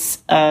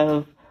sense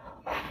of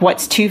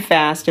what's too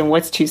fast and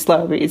what's too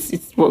slow.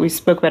 It's what we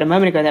spoke about a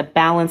moment ago, that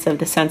balance of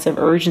the sense of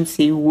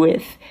urgency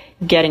with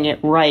getting it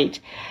right.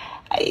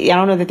 I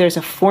don't know that there's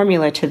a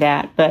formula to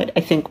that, but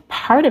I think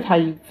part of how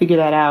you figure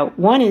that out,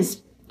 one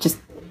is just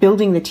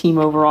building the team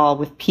overall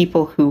with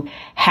people who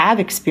have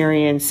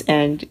experience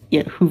and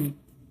who've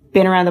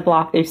been around the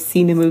block. They've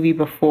seen the movie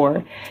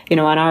before. On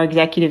our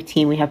executive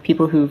team, we have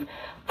people who've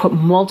put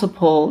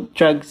multiple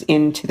drugs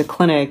into the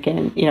clinic,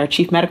 and our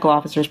chief medical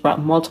officers brought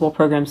multiple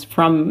programs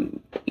from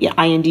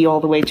IND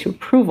all the way to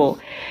approval.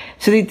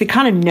 So they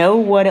kind of know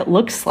what it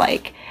looks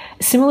like.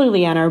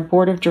 Similarly, on our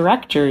board of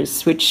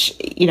directors, which,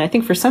 I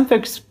think for some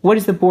folks, what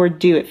does the board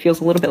do? It feels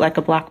a little bit like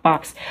a black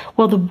box.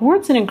 Well, the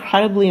board's an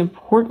incredibly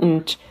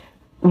important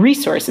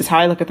resource, is how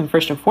I look at them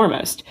first and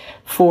foremost,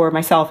 for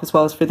myself as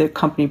well as for the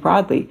company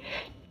broadly.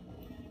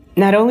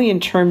 Not only in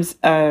terms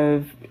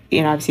of,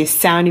 obviously a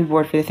sounding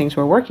board for the things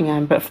we're working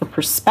on, but for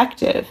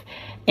perspective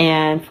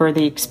and for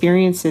the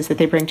experiences that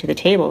they bring to the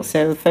table.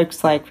 So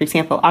folks like, for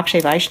example, Akshay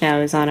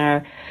Vaishnaw is on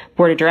our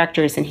board of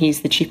directors, and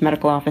he's the chief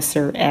medical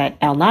officer at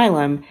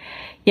Alnylam.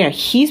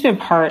 He's been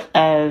part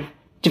of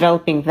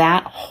developing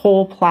that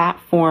whole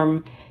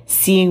platform,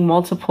 seeing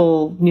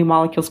multiple new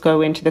molecules go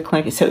into the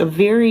clinic. So a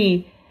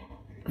very,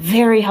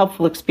 very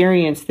helpful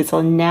experience that's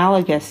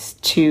analogous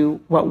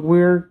to what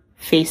we're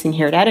facing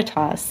here at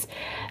Editas.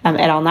 At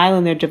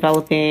Alnylam, they're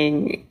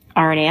developing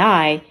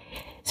RNAi,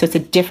 so it's a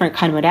different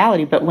kind of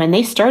modality. But when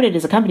they started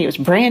as a company, it was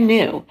brand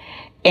new.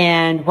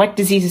 And what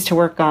diseases to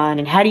work on,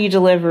 and how do you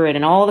deliver it,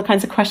 and all the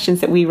kinds of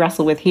questions that we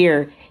wrestle with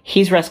here,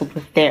 he's wrestled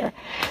with there.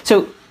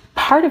 So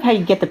part of how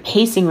you get the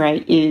pacing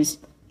right is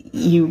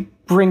you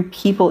bring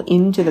people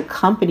into the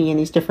company in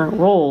these different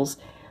roles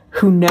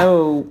who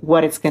know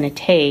what it's going to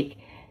take,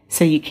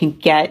 so you can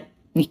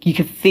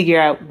figure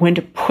out when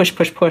to push,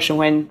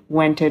 and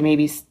when to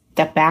maybe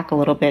step back a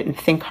little bit and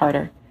think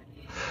harder.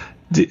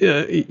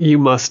 You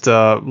must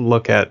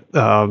look at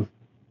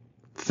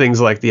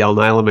things like the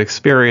Alnylam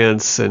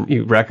experience, and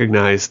you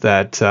recognize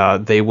that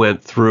they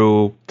went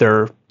through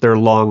their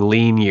long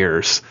lean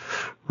years,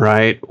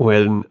 right?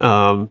 When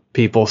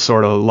people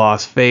sort of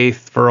lost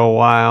faith for a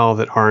while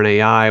that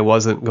RNAi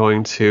wasn't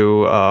going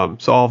to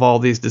solve all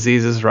these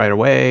diseases right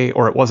away,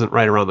 or it wasn't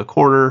right around the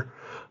corner.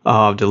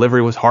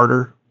 Delivery was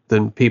harder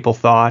than people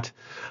thought.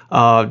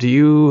 Do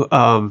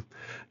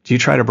you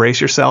try to brace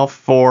yourself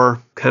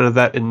for kind of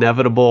that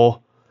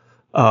inevitable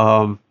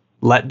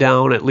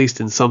letdown, at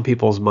least in some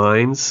people's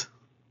minds?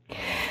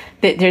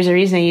 There's a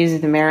reason I use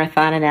the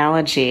marathon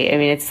analogy. I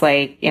mean, it's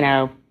like,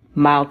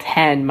 mile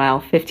 10,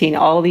 mile 15,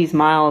 all these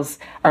miles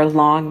are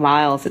long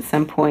miles at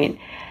some point.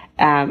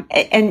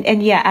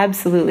 And yeah,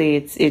 absolutely.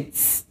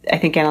 I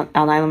think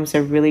Alnylam is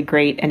a really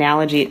great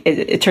analogy.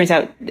 It turns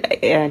out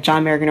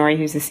John Maraganore,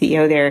 who's the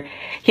CEO there,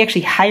 he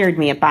actually hired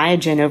me at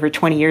Biogen over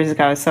 20 years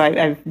ago. So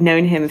I've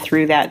known him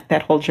through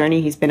that whole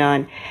journey he's been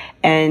on.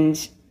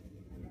 And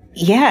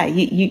yeah,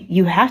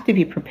 you have to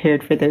be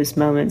prepared for those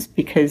moments,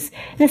 because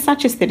it's not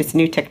just that it's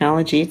new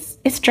technology,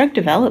 it's drug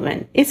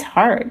development. It's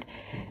hard.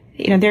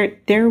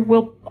 There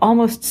will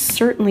almost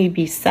certainly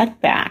be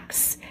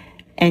setbacks,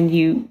 and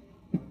you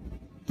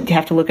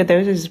have to look at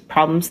those as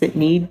problems that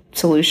need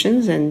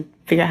solutions and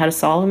figure out how to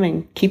solve them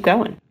and keep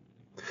going.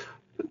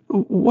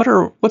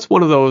 What's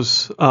one of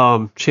those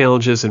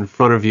challenges in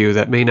front of you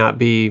that may not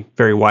be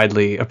very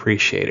widely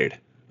appreciated?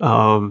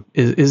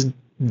 Is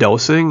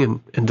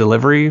dosing and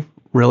delivery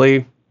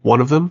really one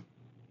of them?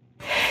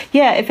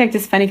 Yeah, in fact,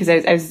 it's funny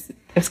because I was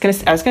was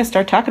gonna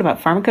start talking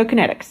about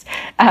pharmacokinetics,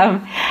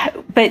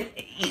 but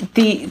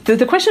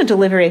the question of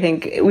delivery, I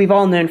think we've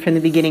all known from the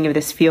beginning of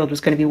this field,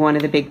 was going to be one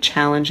of the big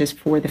challenges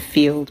for the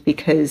field,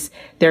 because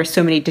there are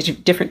so many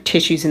different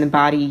tissues in the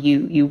body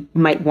you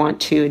might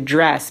want to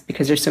address,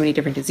 because there's so many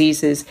different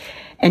diseases,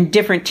 and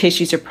different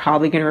tissues are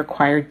probably going to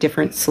require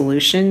different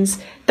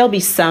solutions. There'll be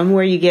some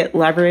where you get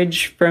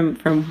leverage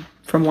from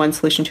one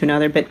solution to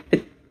another, but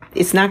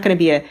it's not going to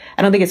be I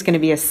don't think it's going to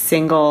be a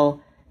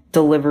single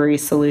delivery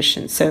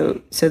solution.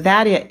 So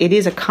that it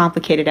is a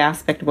complicated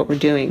aspect of what we're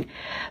doing.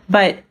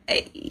 But,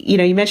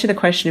 you mentioned the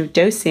question of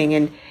dosing,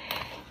 and,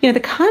 the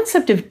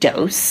concept of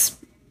dose,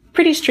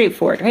 pretty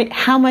straightforward, right?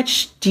 How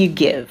much do you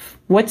give?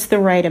 What's the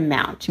right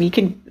amount? You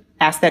can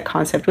ask that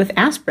concept with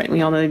aspirin.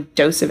 We all know a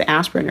dose of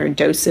aspirin, or a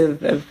dose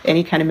of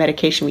any kind of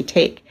medication we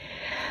take.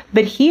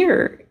 But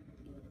here,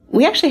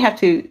 we actually have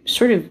to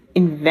sort of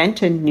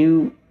invent a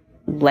new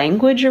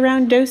language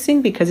around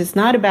dosing, because it's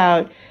not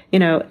about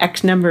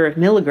X number of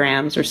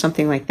milligrams or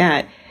something like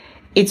that.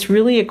 It's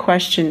really a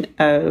question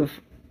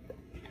of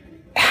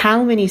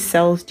how many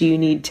cells do you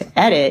need to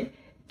edit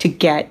to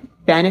get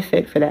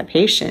benefit for that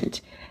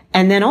patient?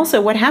 And then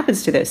also, what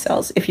happens to those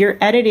cells? If you're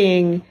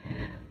editing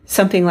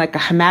something like a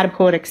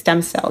hematopoietic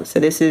stem cell,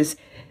 so this is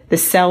the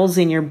cells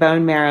in your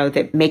bone marrow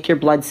that make your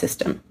blood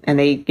system, and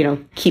they,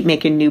 keep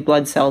making new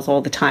blood cells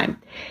all the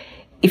time.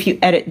 If you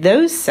edit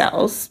those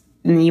cells,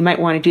 and you might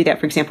want to do that,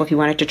 for example, if you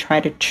wanted to try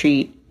to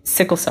treat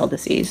sickle cell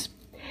disease,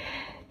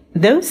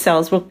 those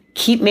cells will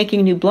keep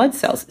making new blood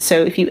cells.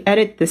 So if you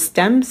edit the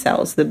stem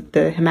cells, the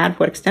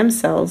hematopoietic stem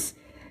cells,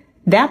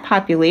 that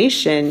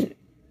population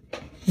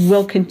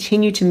will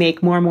continue to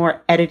make more and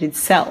more edited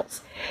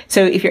cells.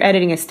 So if you're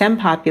editing a stem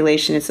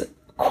population, it's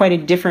quite a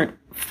different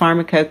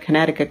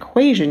pharmacokinetic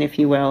equation, if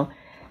you will,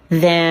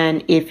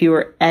 than if you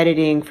were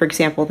editing, for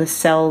example, the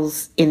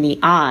cells in the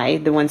eye,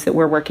 the ones that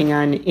we're working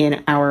on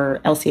in our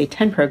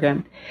LCA10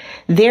 program.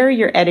 There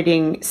you're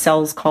editing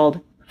cells called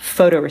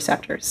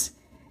photoreceptors.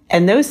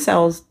 And those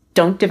cells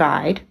don't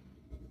divide.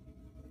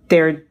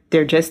 They're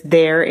just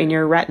there in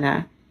your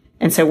retina.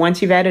 And so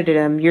once you've edited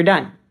them, you're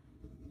done.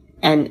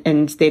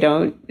 And they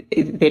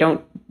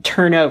don't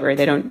turn over.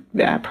 They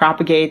don't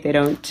propagate. They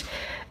don't.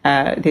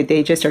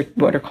 They just are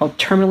what are called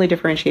terminally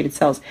differentiated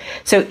cells.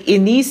 So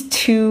in these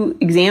two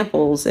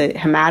examples,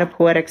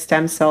 hematopoietic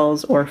stem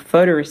cells or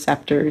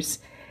photoreceptors,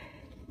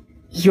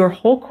 your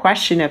whole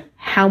question of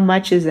how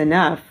much is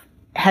enough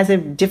has a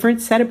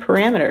different set of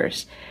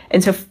parameters.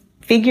 And so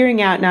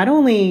figuring out not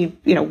only,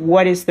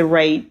 what is the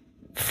right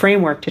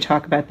framework to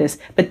talk about this,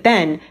 but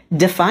then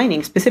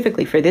defining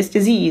specifically for this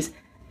disease,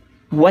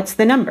 what's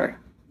the number?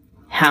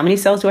 How many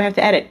cells do I have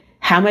to edit?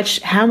 How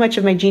much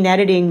of my gene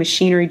editing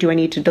machinery do I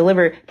need to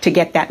deliver to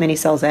get that many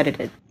cells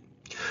edited?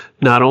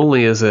 Not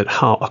only is it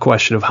a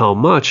question of how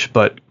much,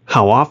 but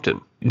how often.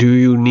 Do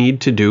you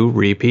need to do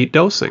repeat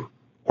dosing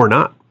or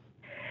not?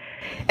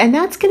 And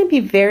that's going to be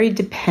very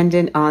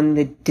dependent on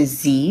the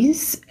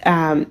disease.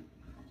 Once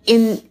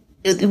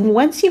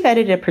you've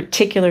edited a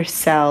particular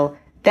cell,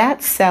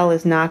 that cell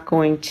is not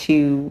going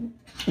to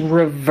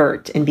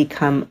revert and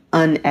become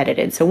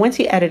unedited. So once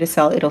you edit a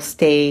cell, it'll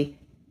stay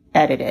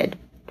edited.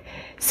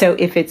 So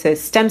if it's a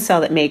stem cell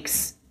that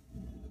makes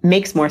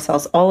more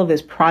cells, all of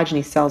those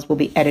progeny cells will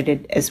be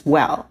edited as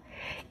well.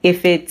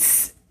 If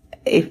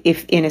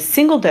in a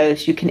single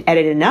dose you can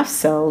edit enough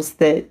cells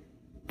that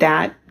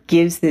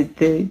gives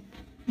the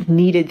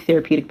needed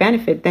therapeutic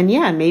benefit, then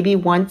yeah, maybe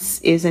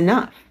once is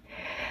enough.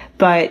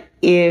 But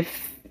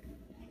if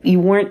you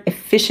weren't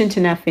efficient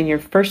enough in your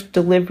first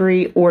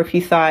delivery, or if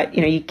you thought,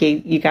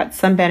 you got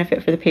some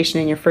benefit for the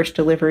patient in your first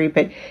delivery,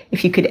 but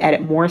if you could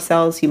edit more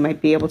cells, you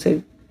might be able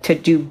to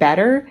do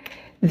better,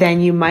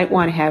 then you might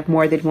want to have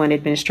more than one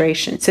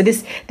administration. So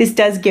this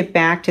does get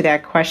back to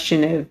that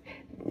question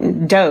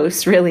of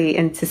dose, really,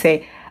 and to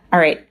say, all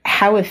right,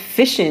 how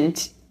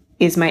efficient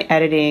is my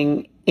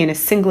editing in a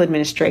single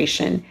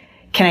administration?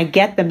 Can I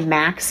get the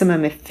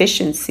maximum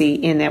efficiency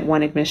in that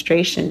one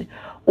administration?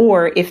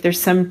 Or if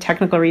there's some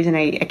technical reason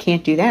I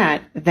can't do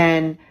that,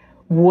 then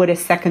would a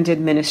second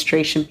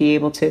administration be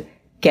able to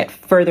get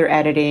further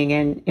editing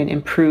and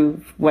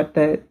improve what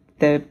the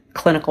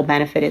clinical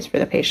benefit is for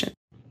the patient?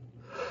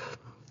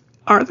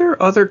 Are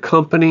there other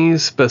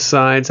companies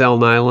besides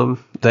Alnylam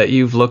that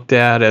you've looked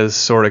at as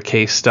sort of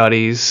case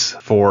studies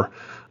for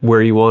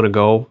where you want to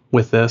go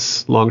with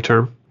this long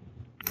term?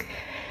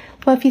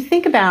 Well, if you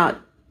think about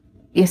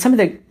some of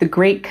the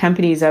great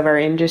companies of our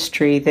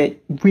industry that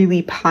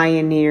really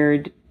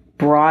pioneered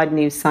broad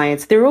new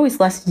science, there are always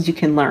lessons you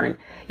can learn.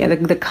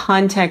 The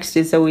context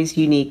is always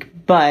unique,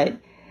 but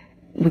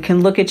we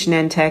can look at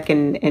Genentech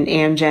and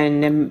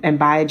Amgen and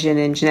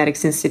Biogen and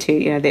Genetics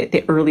Institute,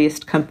 the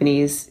earliest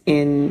companies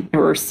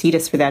or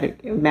Editas for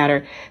that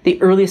matter,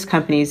 the earliest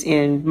companies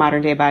in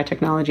modern day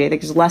biotechnology. I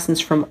think there's lessons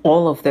from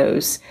all of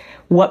those.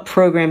 What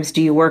programs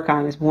do you work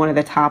on is one of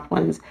the top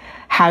ones.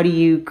 How do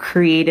you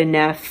create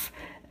enough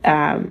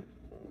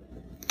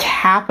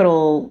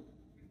capital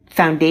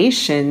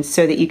foundation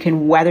so that you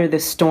can weather the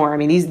storm? I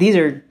mean, these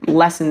are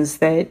lessons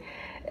that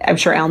I'm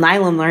sure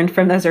Alnylam learned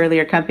from those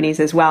earlier companies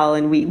as well.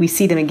 And we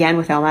see them again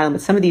with Alnylam,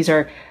 but some of these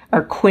are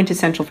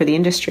quintessential for the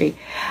industry.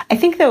 I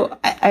think, though,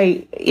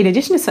 in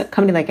addition to a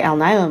company like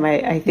Alnylam,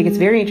 I think it's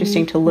very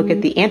interesting to look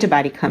at the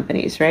antibody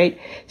companies, right?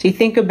 So you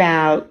think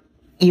about,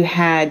 you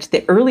had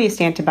the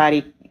earliest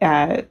antibody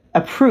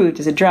approved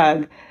as a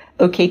drug,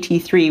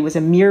 OKT3, was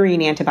a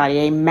murine antibody,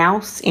 a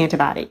mouse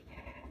antibody.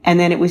 And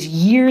then it was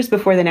years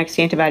before the next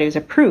antibody was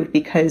approved,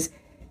 because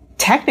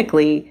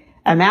technically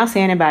a mouse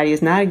antibody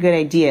is not a good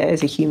idea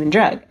as a human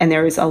drug. And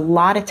there was a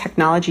lot of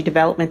technology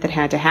development that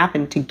had to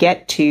happen to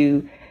get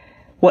to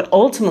what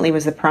ultimately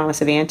was the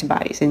promise of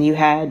antibodies. And you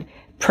had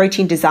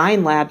protein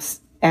design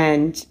labs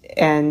and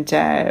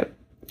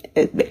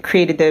it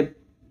created the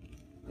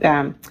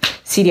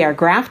CDR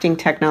grafting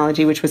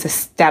technology, which was a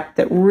step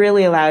that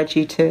really allowed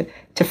you to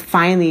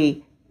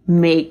finally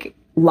make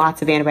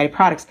lots of antibody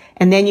products.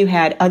 And then you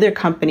had other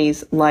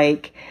companies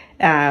like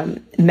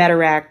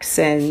Metarex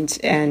and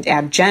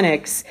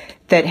Abgenix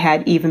that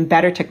had even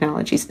better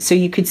technologies. So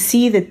you could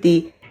see that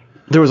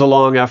there was a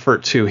long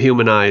effort to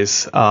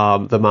humanize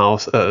the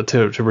mouse,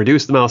 to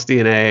reduce the mouse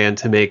DNA and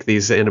to make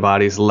these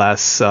antibodies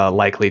less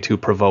likely to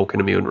provoke an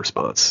immune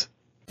response.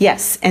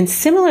 Yes, and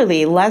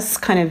similarly, less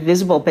kind of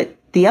visible. But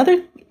the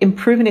other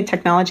improvement in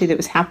technology that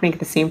was happening at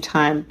the same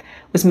time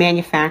was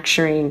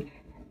manufacturing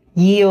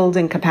yield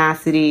and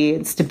capacity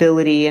and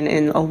stability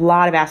and a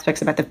lot of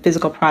aspects about the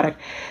physical product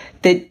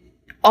that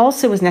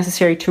also was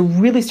necessary to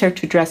really start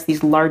to address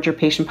these larger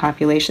patient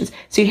populations.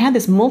 So you had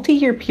this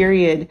multi-year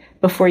period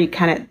before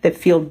the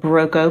field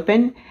broke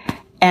open,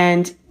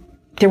 and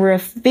there were a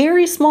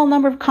very small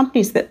number of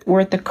companies that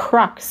were at the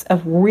crux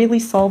of really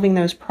solving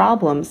those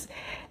problems.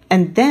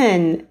 And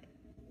then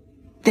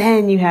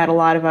you had a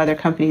lot of other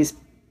companies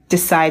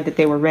decide that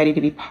they were ready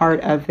to be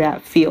part of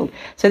that field.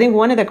 So I think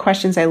one of the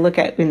questions I look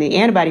at in the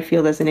antibody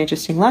field as an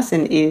interesting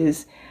lesson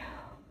is,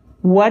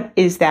 what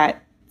is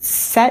that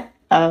set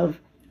of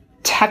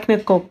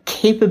technical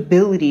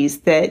capabilities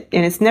and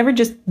it's never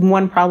just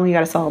one problem you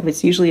got to solve,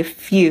 it's usually a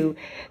few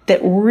that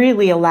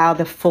really allow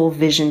the full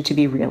vision to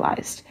be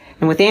realized.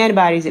 And with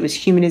antibodies, it was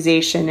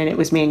humanization and it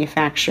was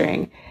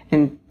manufacturing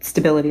and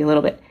stability a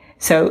little bit.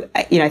 So,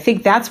 I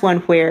think that's one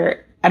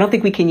where I don't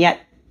think we can yet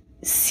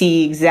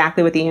see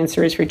exactly what the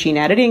answer is for gene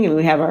editing, and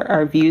we have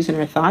our views and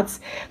our thoughts.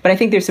 But I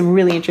think there's some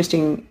really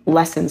interesting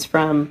lessons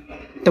from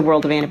the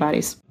world of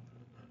antibodies.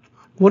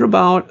 What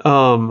about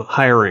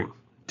hiring?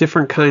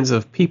 Different kinds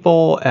of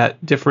people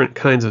at different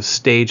kinds of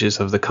stages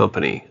of the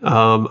company.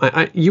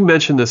 You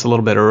mentioned this a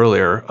little bit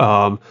earlier,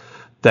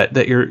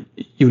 that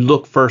you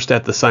look first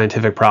at the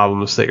scientific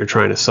problems that you're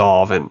trying to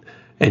solve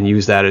and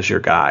use that as your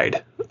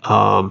guide.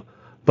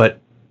 But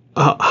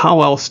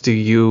how else do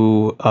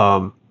you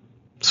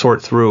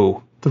sort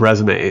through the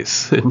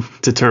resumes and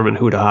determine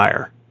who to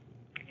hire?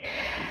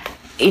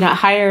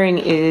 Hiring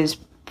is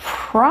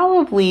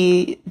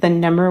probably the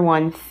number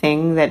one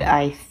thing that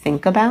I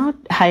think about,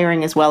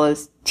 hiring as well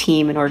as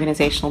team and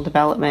organizational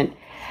development.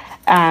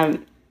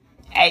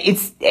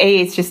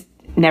 It's just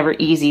never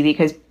easy,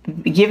 because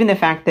given the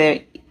fact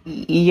that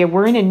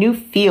we're in a new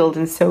field,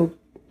 and so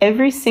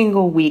every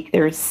single week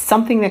there is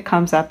something that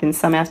comes up in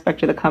some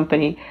aspect of the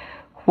company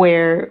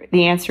where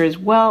the answer is,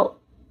 well,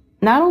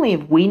 not only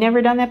have we never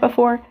done that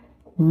before,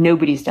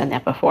 nobody's done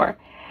that before.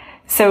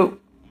 So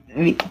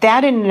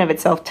that in and of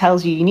itself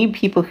tells you need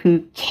people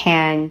who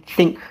can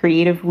think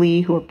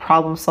creatively, who are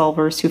problem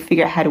solvers, who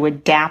figure out how to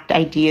adapt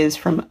ideas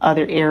from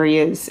other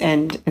areas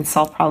and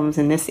solve problems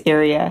in this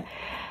area.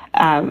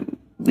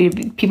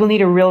 People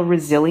need a real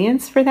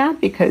resilience for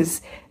that,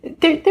 because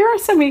there are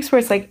some weeks where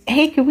it's like,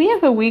 hey, could we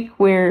have a week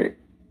where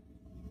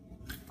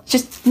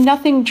just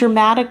nothing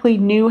dramatically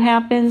new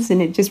happens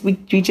and we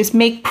just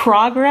make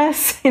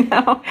progress,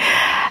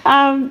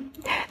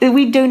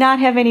 We do not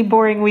have any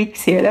boring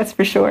weeks here, that's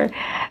for sure.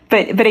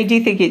 But I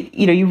do think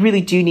you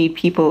really do need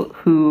people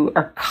who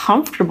are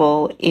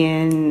comfortable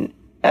in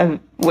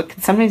what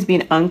can sometimes be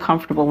an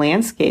uncomfortable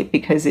landscape,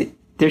 because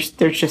there's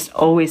just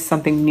always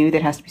something new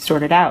that has to be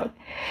sorted out.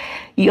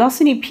 You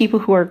also need people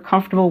who are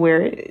comfortable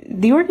where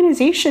the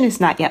organization is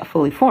not yet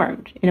fully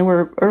formed.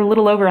 We're a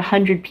little over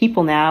 100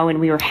 people now, and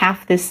we were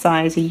half this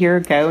size a year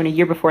ago, and a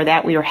year before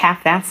that we were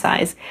half that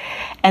size.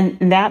 And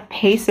that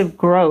pace of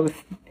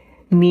growth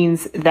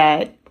means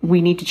that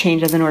we need to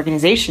change as an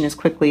organization as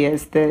quickly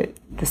as the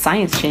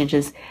science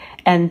changes.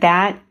 And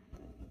that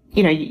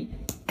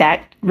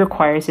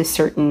requires a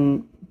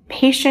certain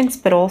patience,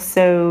 but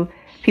also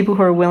people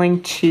who are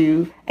willing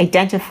to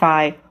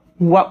identify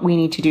what we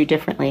need to do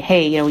differently.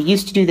 Hey, we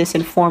used to do this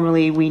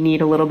informally. We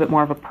need a little bit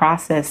more of a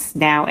process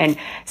now. And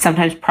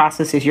sometimes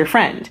process is your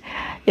friend,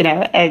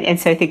 and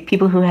so I think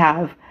people who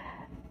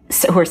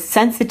are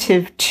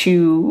sensitive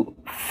to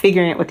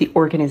figuring out what the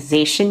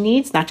organization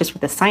needs, not just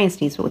what the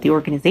science needs, but what the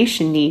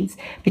organization needs,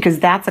 because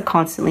that's a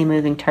constantly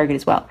moving target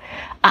as well.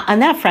 On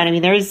that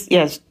front, there's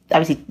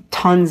obviously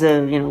tons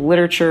of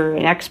literature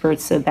and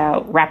experts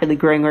about rapidly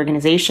growing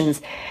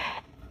organizations,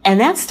 and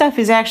that stuff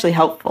is actually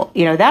helpful.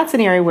 That's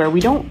an area where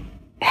we don't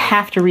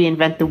have to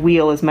reinvent the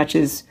wheel as much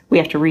as we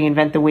have to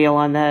reinvent the wheel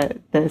on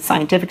the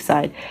scientific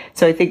side.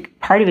 So I think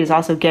part of it is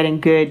also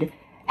getting good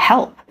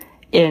help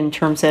in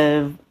terms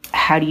of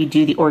how do you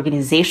do the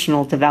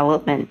organizational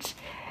development.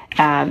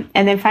 And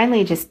then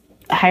finally, just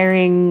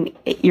hiring.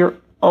 You're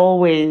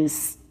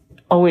always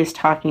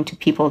talking to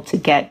people to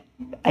get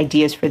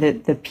ideas for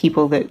the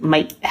people that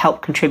might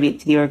help contribute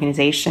to the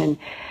organization,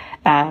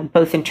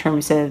 both in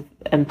terms of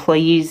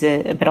employees,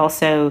 but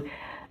also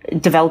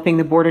developing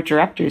the board of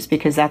directors,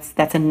 because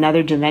that's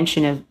another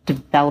dimension of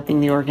developing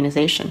the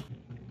organization.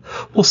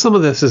 Well, some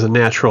of this is a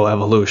natural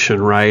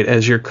evolution, right?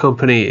 As your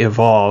company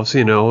evolves,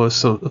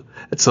 so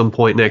at some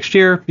point next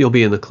year, you'll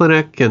be in the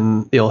clinic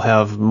and you'll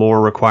have more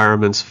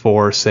requirements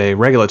for, say,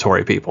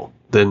 regulatory people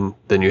than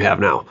you have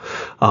now.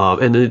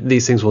 And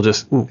these things will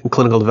just,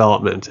 clinical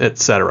development, et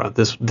cetera,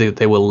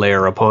 they will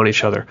layer upon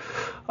each other.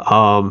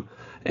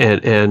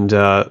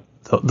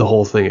 The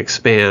whole thing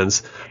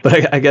expands.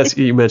 But I guess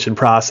you mentioned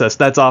process.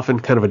 That's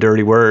often kind of a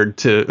dirty word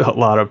to a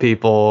lot of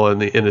people in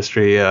the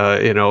industry.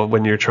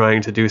 When you're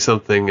trying to do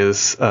something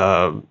is,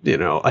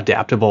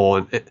 adaptable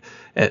and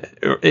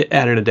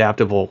at an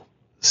adaptable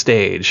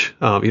stage,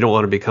 you don't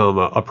want to become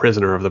a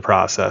prisoner of the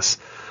process.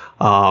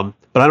 But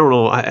I don't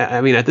know.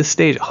 I mean, at this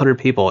stage, 100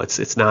 people,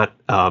 it's not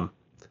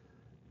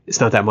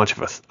that much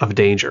of a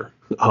danger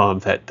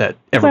that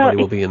everybody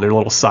will be in their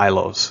little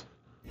silos.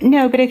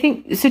 No, but I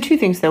think, so two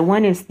things though.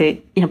 One is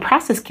that,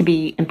 process can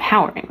be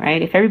empowering,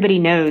 right? If everybody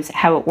knows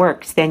how it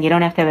works, then you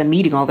don't have to have a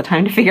meeting all the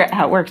time to figure out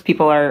how it works.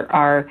 People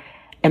are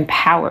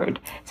empowered.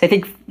 So I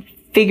think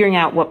figuring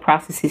out what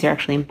processes are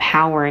actually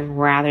empowering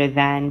rather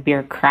than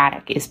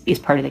bureaucratic is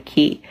part of the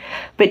key.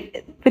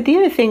 But the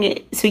other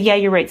thing, so yeah,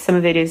 you're right. Some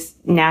of it is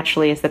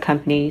naturally as the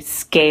company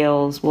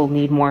scales, we'll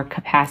need more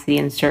capacity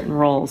in certain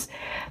roles.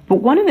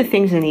 But one of the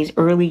things in these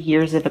early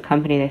years of a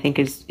company that I think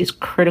is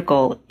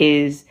critical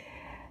is,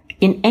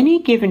 in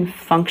any given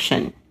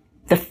function,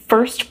 the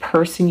first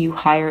person you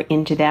hire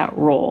into that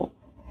role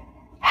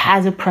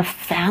has a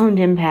profound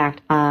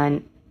impact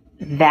on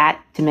that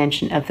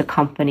dimension of the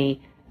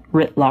company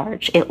writ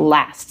large. It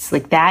lasts.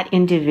 Like, that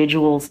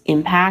individual's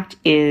impact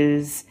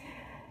is,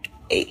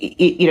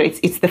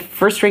 it's the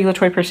first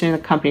regulatory person in the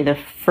company, the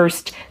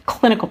first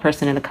clinical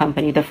person in the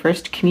company, the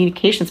first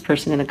communications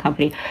person in the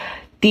company.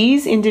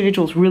 These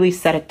individuals really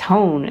set a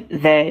tone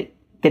that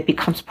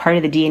becomes part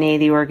of the DNA of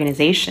the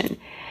organization.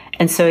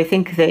 And so I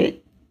think that,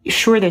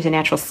 sure, there's a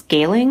natural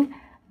scaling,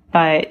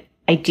 but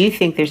I do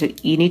think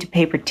you need to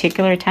pay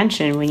particular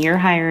attention when you're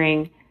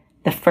hiring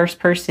the first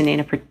person in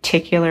a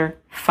particular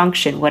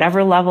function,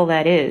 whatever level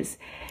that is.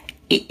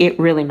 It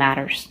really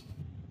matters.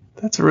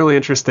 That's a really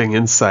interesting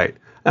insight.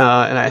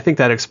 And I think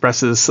that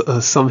expresses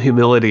some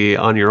humility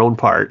on your own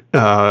part.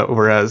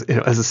 Whereas,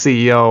 as a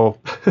CEO,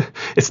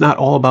 it's not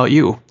all about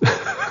you.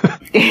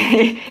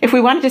 If we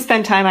wanted to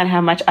spend time on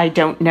how much I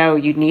don't know,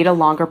 you'd need a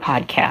longer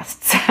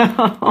podcast. So.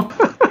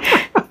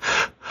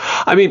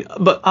 I mean,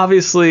 but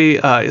obviously,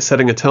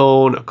 setting a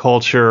tone, a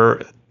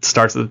culture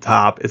starts at the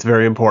top. It's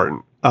very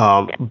important.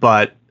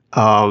 But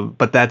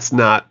that's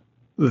not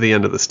the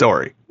end of the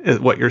story.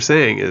 What you're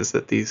saying is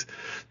that these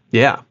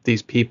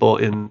people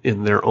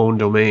in their own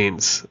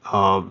domains,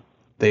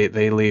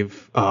 they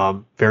leave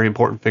very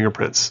important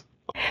fingerprints.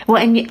 Well,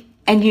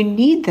 and you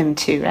need them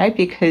to, right?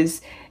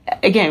 Because,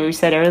 again, we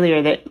said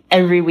earlier that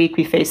every week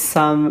we face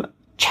some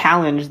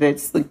challenge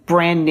that's like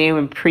brand new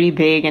and pretty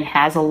big and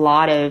has a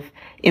lot of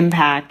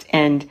impact.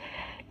 And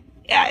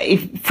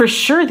for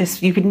sure,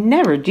 you could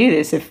never do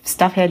this if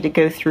stuff had to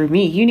go through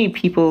me. You need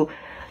people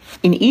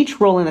in each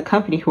role in the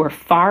company who are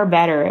far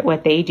better at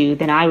what they do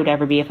than I would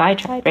ever be if I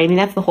tried, right? I mean,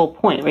 that's the whole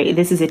point, right?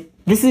 This is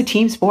a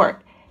team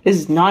sport. This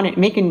is not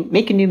making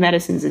new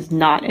medicines is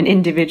not an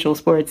individual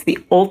sport. It's the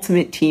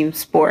ultimate team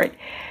sport.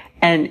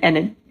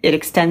 And it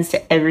extends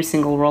to every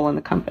single role in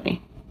the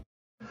company.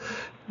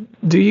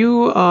 Do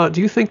you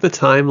think the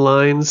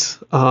timelines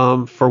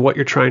for what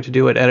you're trying to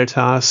do at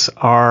Editas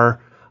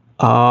are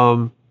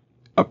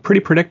pretty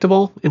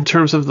predictable in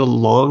terms of the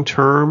long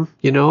term?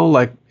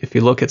 Like if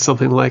you look at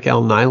something like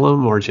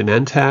Alnylam or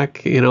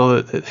Genentech,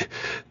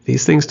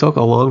 these things took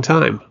a long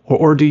time.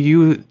 Or do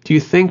you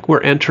think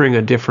we're entering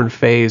a different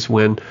phase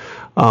when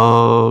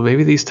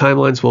maybe these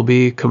timelines will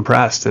be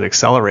compressed and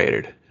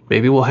accelerated?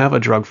 Maybe we'll have a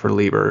drug for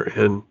Leber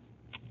in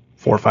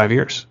 4 or 5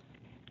 years.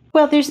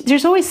 Well,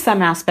 there's always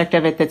some aspect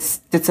of it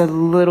that's a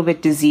little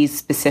bit disease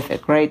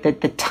specific, right?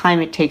 That the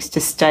time it takes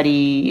to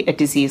study a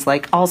disease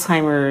like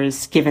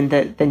Alzheimer's, given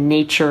the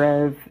nature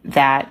of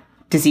that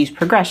disease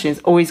progression, is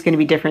always going to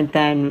be different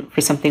than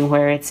for something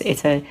where it's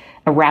a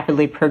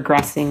rapidly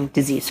progressing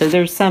disease. So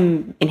there's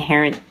some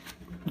inherent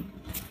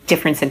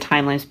difference in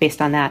timelines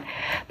based on that.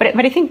 But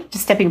I think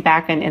just stepping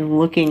back and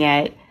looking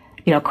at,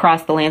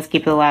 across the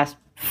landscape of the last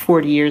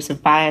 40 years of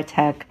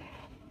biotech,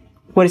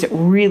 what does it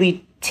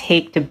really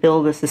take to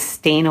build a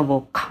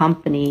sustainable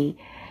company?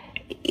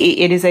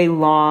 It is a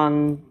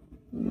long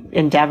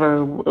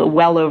endeavor,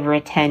 well over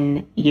a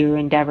 10-year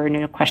endeavor,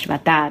 no question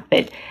about that.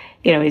 But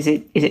Is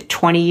it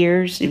 20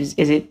 years? Is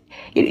it,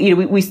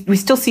 we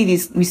still see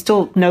we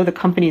still know the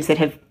companies that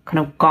have kind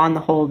of gone the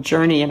whole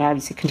journey and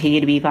obviously continue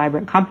to be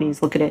vibrant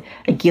companies. Look at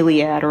a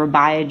Gilead or a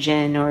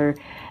Biogen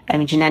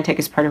Genentech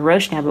is part of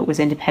Roche now, but was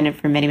independent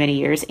for many, many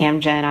years.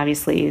 Amgen,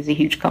 obviously, is a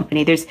huge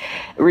company. There's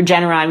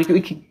Regeneron.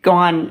 We could go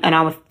on and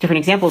on with different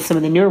examples, some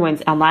of the newer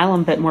ones,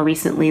 Alnylam, but more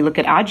recently, look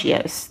at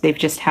Agios. They've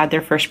just had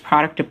their first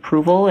product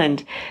approval,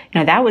 and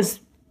that was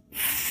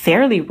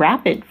fairly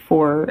rapid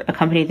for a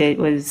company that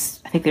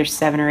was, I think they're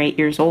 7 or 8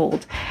 years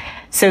old.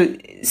 So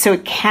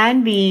it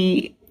can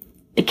be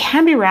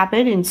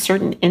rapid in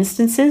certain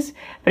instances,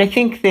 but I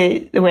think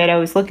that the way I'd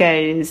always look at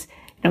it is,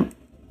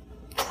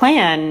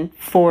 plan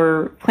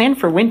for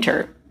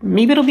winter.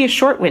 Maybe it'll be a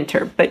short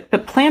winter, but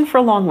plan for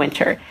a long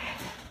winter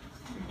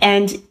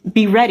and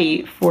be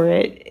ready for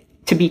it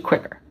to be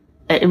quicker.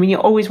 I mean, you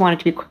always want it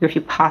to be quicker if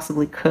you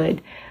possibly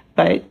could,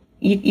 but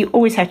you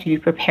always have to be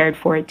prepared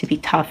for it to be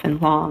tough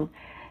and long,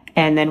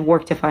 and then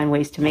work to find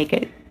ways to make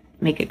it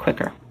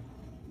quicker.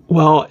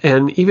 Well,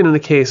 and even in the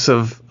case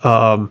of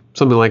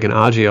something like an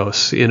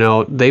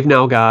Agios, they've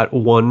now got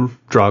one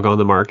drug on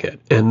the market,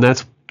 and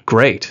that's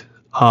great.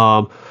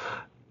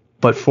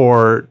 But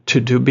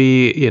to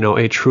be,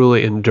 a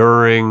truly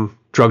enduring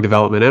drug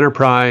development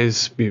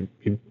enterprise, you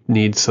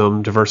need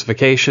some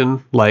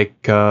diversification, like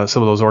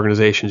some of those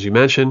organizations you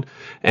mentioned,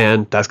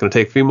 and that's going to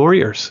take a few more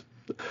years.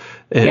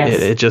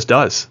 It just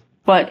does.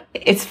 But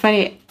it's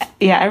funny.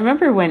 Yeah, I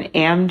remember when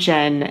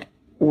Amgen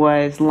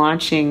was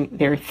launching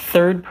their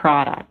third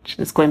product.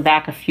 It's going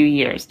back a few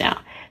years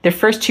now. Their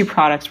first 2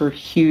 products were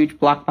huge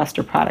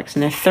blockbuster products,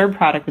 and their third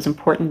product was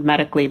important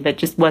medically, but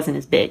just wasn't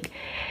as big.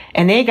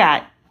 And they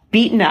got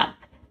beaten up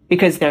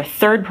because their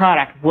third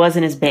product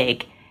wasn't as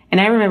big. And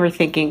I remember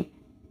thinking,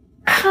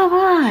 come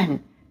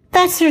on,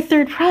 that's their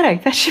third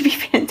product. That should be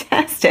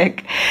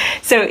fantastic.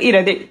 So, I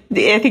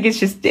think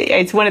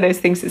it's one of those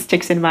things that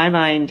sticks in my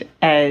mind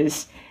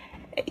as,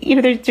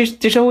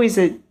 there's always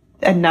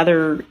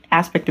another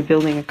aspect of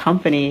building a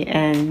company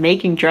and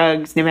making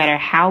drugs, no matter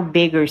how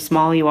big or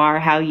small you are,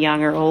 how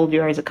young or old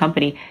you are as a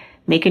company,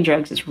 making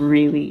drugs is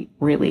really,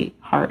 really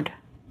hard.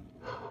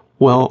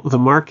 Well, the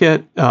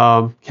market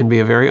can be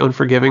a very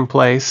unforgiving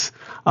place.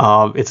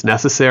 It's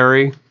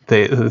necessary.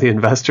 The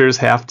investors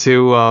have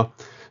to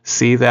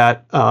see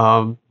that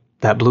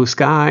blue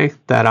sky,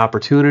 that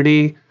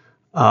opportunity,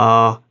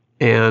 and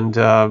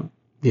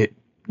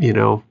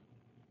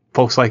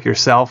folks like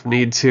yourself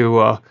need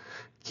to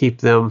keep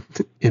them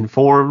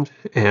informed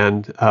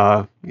and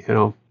on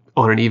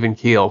an even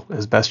keel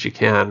as best you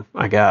can,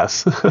 I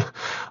guess,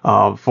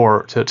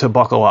 to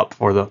buckle up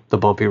for the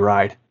bumpy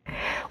ride.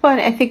 Well,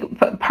 and I think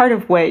part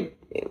of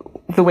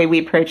the way we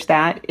approach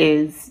that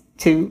is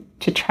to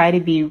try to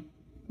be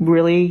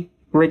really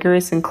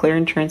rigorous and clear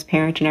and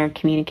transparent in our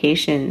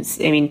communications.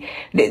 I mean,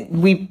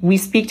 we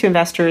speak to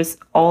investors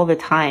all the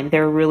time.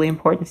 They're a really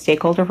important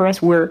stakeholder for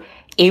us. We're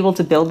able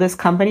to build this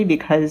company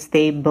because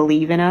they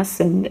believe in us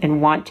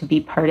and want to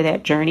be part of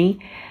that journey.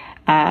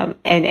 And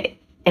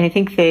I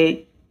think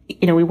that,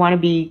 we want to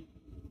be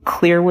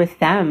clear with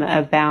them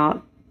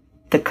about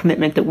the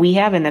commitment that we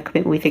have and the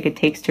commitment we think it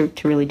takes to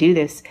really do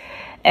this.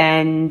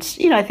 And,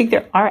 I think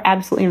there are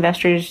absolutely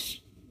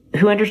investors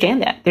who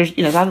understand that. There's,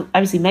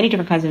 obviously many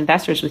different kinds of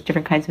investors with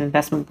different kinds of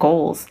investment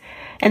goals.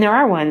 And there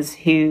are ones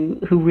who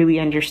really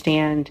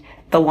understand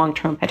the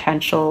long-term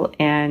potential.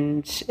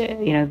 And,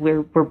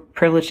 we're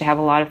privileged to have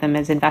a lot of them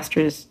as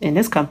investors in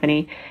this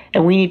company.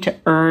 And we need to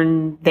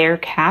earn their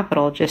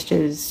capital just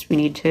as we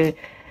need to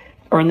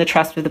earn the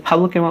trust of the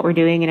public in what we're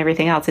doing and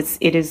everything else.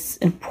 It is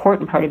an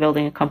important part of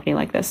building a company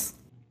like this.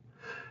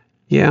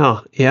 Yeah.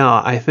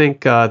 I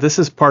think this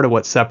is part of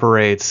what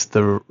separates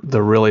the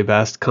really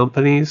best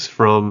companies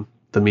from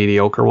the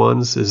mediocre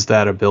ones, is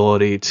that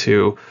ability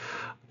to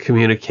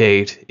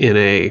communicate in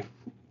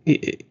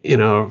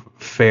a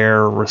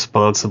fair,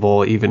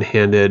 responsible,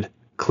 even-handed,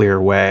 clear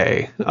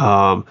way.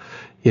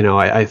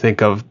 I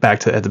think of back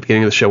to at the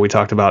beginning of the show, we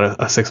talked about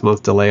a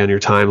 6-month delay on your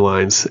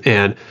timelines,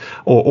 and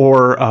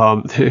or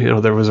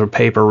there was a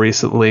paper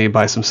recently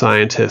by some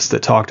scientists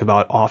that talked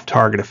about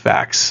off-target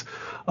effects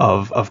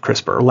of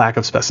CRISPR, lack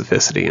of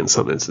specificity in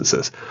some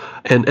instances.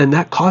 And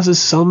that causes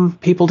some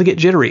people to get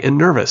jittery and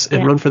nervous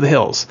and run for the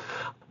hills.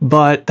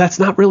 But that's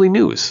not really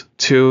news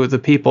to the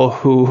people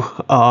who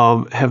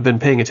have been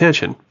paying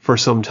attention for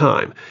some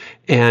time.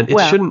 And it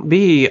shouldn't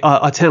be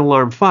a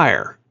 10-alarm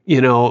fire.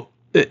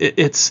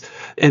 It's,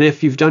 and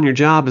if you've done your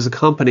job as a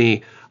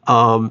company,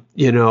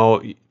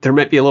 there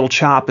might be a little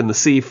chop in the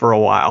sea for a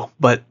while,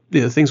 but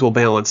things will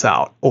balance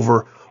out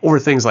over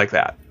things like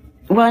that.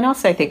 Well, and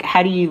also I think,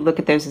 how do you look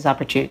at those as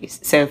opportunities?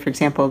 So, for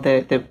example,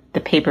 the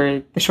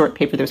paper, the short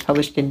paper that was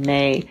published in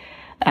May,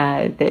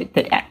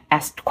 that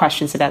asked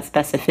questions about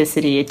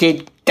specificity, it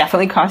did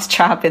definitely cause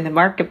chop in the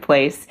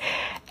marketplace.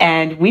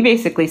 And we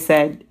basically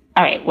said,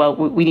 all right, well,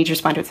 we need to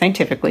respond to it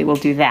scientifically. We'll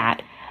do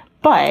that.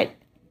 But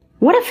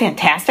what a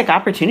fantastic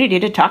opportunity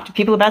to talk to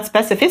people about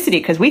specificity,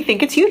 because we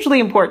think it's hugely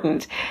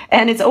important.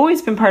 And it's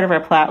always been part of our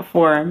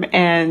platform.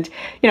 And,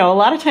 a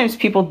lot of times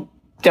people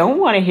don't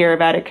want to hear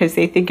about it because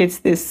they think it's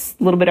this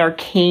little bit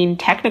arcane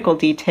technical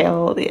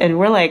detail. And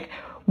we're like,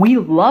 we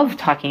love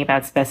talking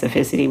about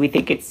specificity. We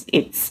think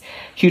it's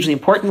hugely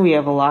important. We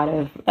have a lot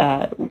of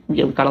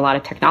we've got a lot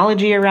of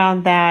technology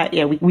around that.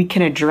 We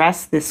can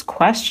address this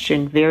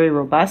question very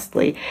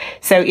robustly.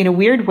 So in a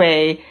weird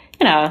way,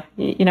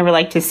 you never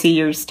like to see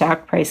your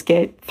stock price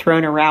get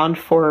thrown around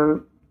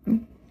for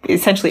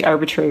essentially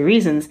arbitrary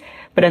reasons.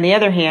 But on the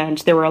other hand,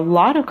 there were a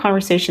lot of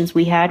conversations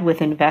we had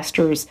with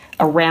investors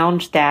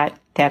around that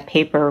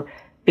paper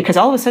because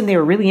all of a sudden they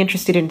were really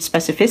interested in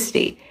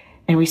specificity.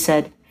 And we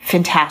said,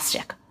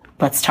 fantastic,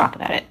 let's talk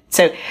about it.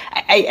 So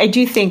I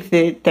do think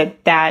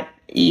that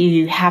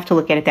you have to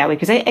look at it that way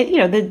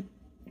because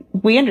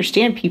we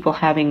understand people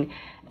having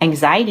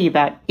anxiety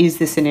about, is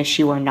this an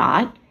issue or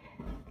not?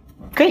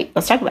 Great,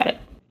 let's talk about it.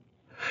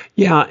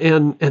 Yeah,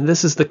 and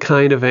this is the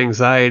kind of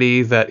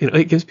anxiety that,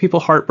 it gives people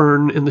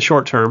heartburn in the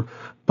short term.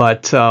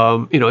 But,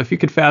 if you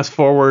could fast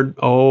forward,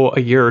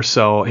 a year or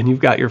so, and you've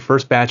got your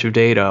first batch of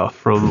data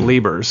from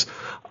Liebers,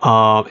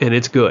 and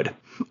it's good.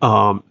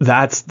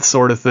 That's the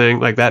sort of thing,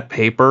 like that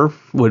paper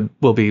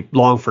will be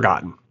long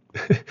forgotten.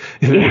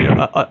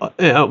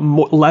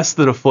 Less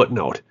than a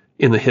footnote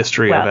in the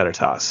history of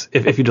Editas,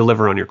 if you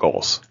deliver on your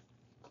goals.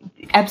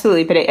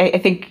 Absolutely. But I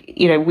think,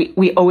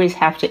 we always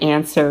have to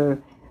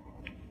answer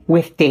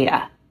with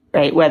data,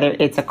 right? Whether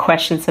it's a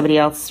question somebody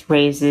else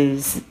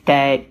raises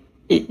that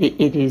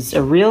it is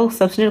a real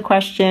substantive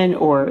question,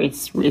 or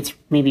it's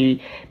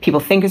maybe people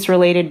think it's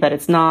related, but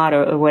it's not,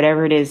 or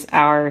whatever it is,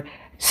 our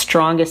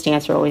strongest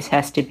answer always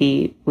has to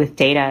be with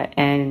data.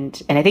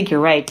 And I think you're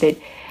right that,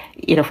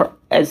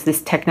 as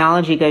this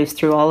technology goes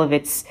through all of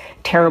its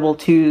terrible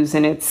twos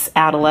and its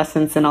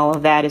adolescence and all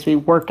of that, as we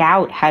work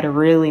out how to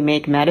really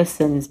make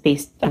medicines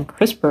based on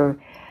CRISPR,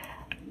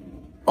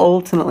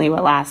 ultimately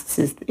what lasts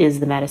is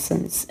the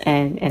medicines.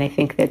 And I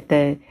think that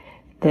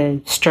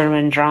the Sturm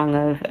und Drang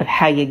of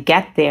how you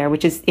get there,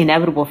 which is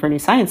inevitable for new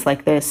science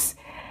like this,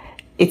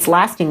 its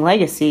lasting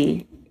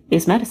legacy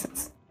is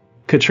medicines.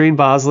 Katrine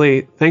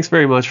Bosley, thanks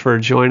very much for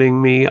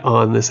joining me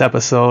on this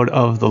episode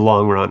of The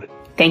Long Run.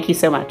 Thank you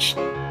so much.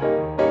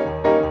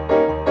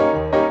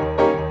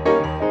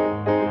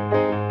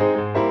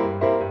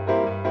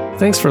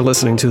 Thanks for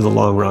listening to The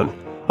Long Run,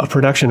 a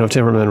production of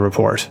Timmerman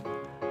Report.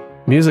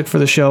 Music for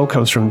the show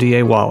comes from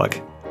D.A.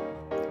 Wallach.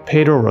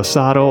 Pedro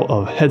Rosado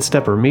of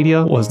Headstepper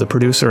Media was the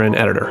producer and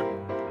editor.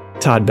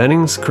 Todd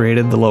Bennings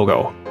created the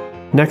logo.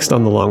 Next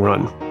on The Long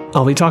Run,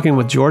 I'll be talking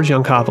with George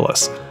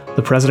Yancopoulos,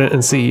 the president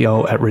and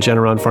CEO at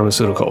Regeneron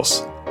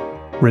Pharmaceuticals.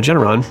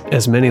 Regeneron,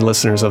 as many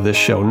listeners of this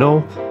show know,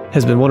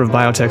 has been one of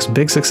biotech's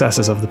big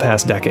successes of the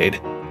past decade.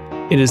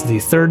 It is the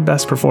third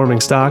best performing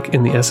stock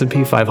in the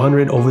S&P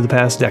 500 over the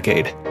past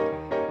decade.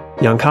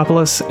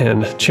 Yancopoulos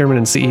and chairman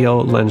and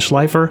CEO Len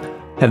Schleifer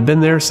have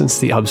been there since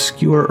the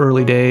obscure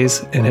early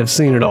days and have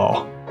seen it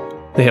all.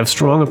 They have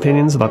strong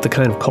opinions about the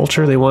kind of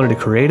culture they wanted to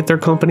create at their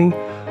company,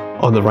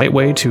 on the right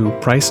way to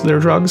price their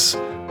drugs,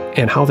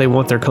 and how they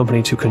want their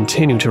company to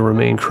continue to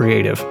remain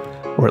creative,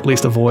 or at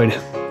least avoid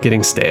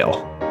getting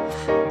stale.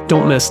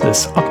 Don't miss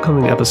this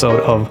upcoming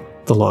episode of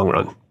The Long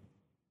Run.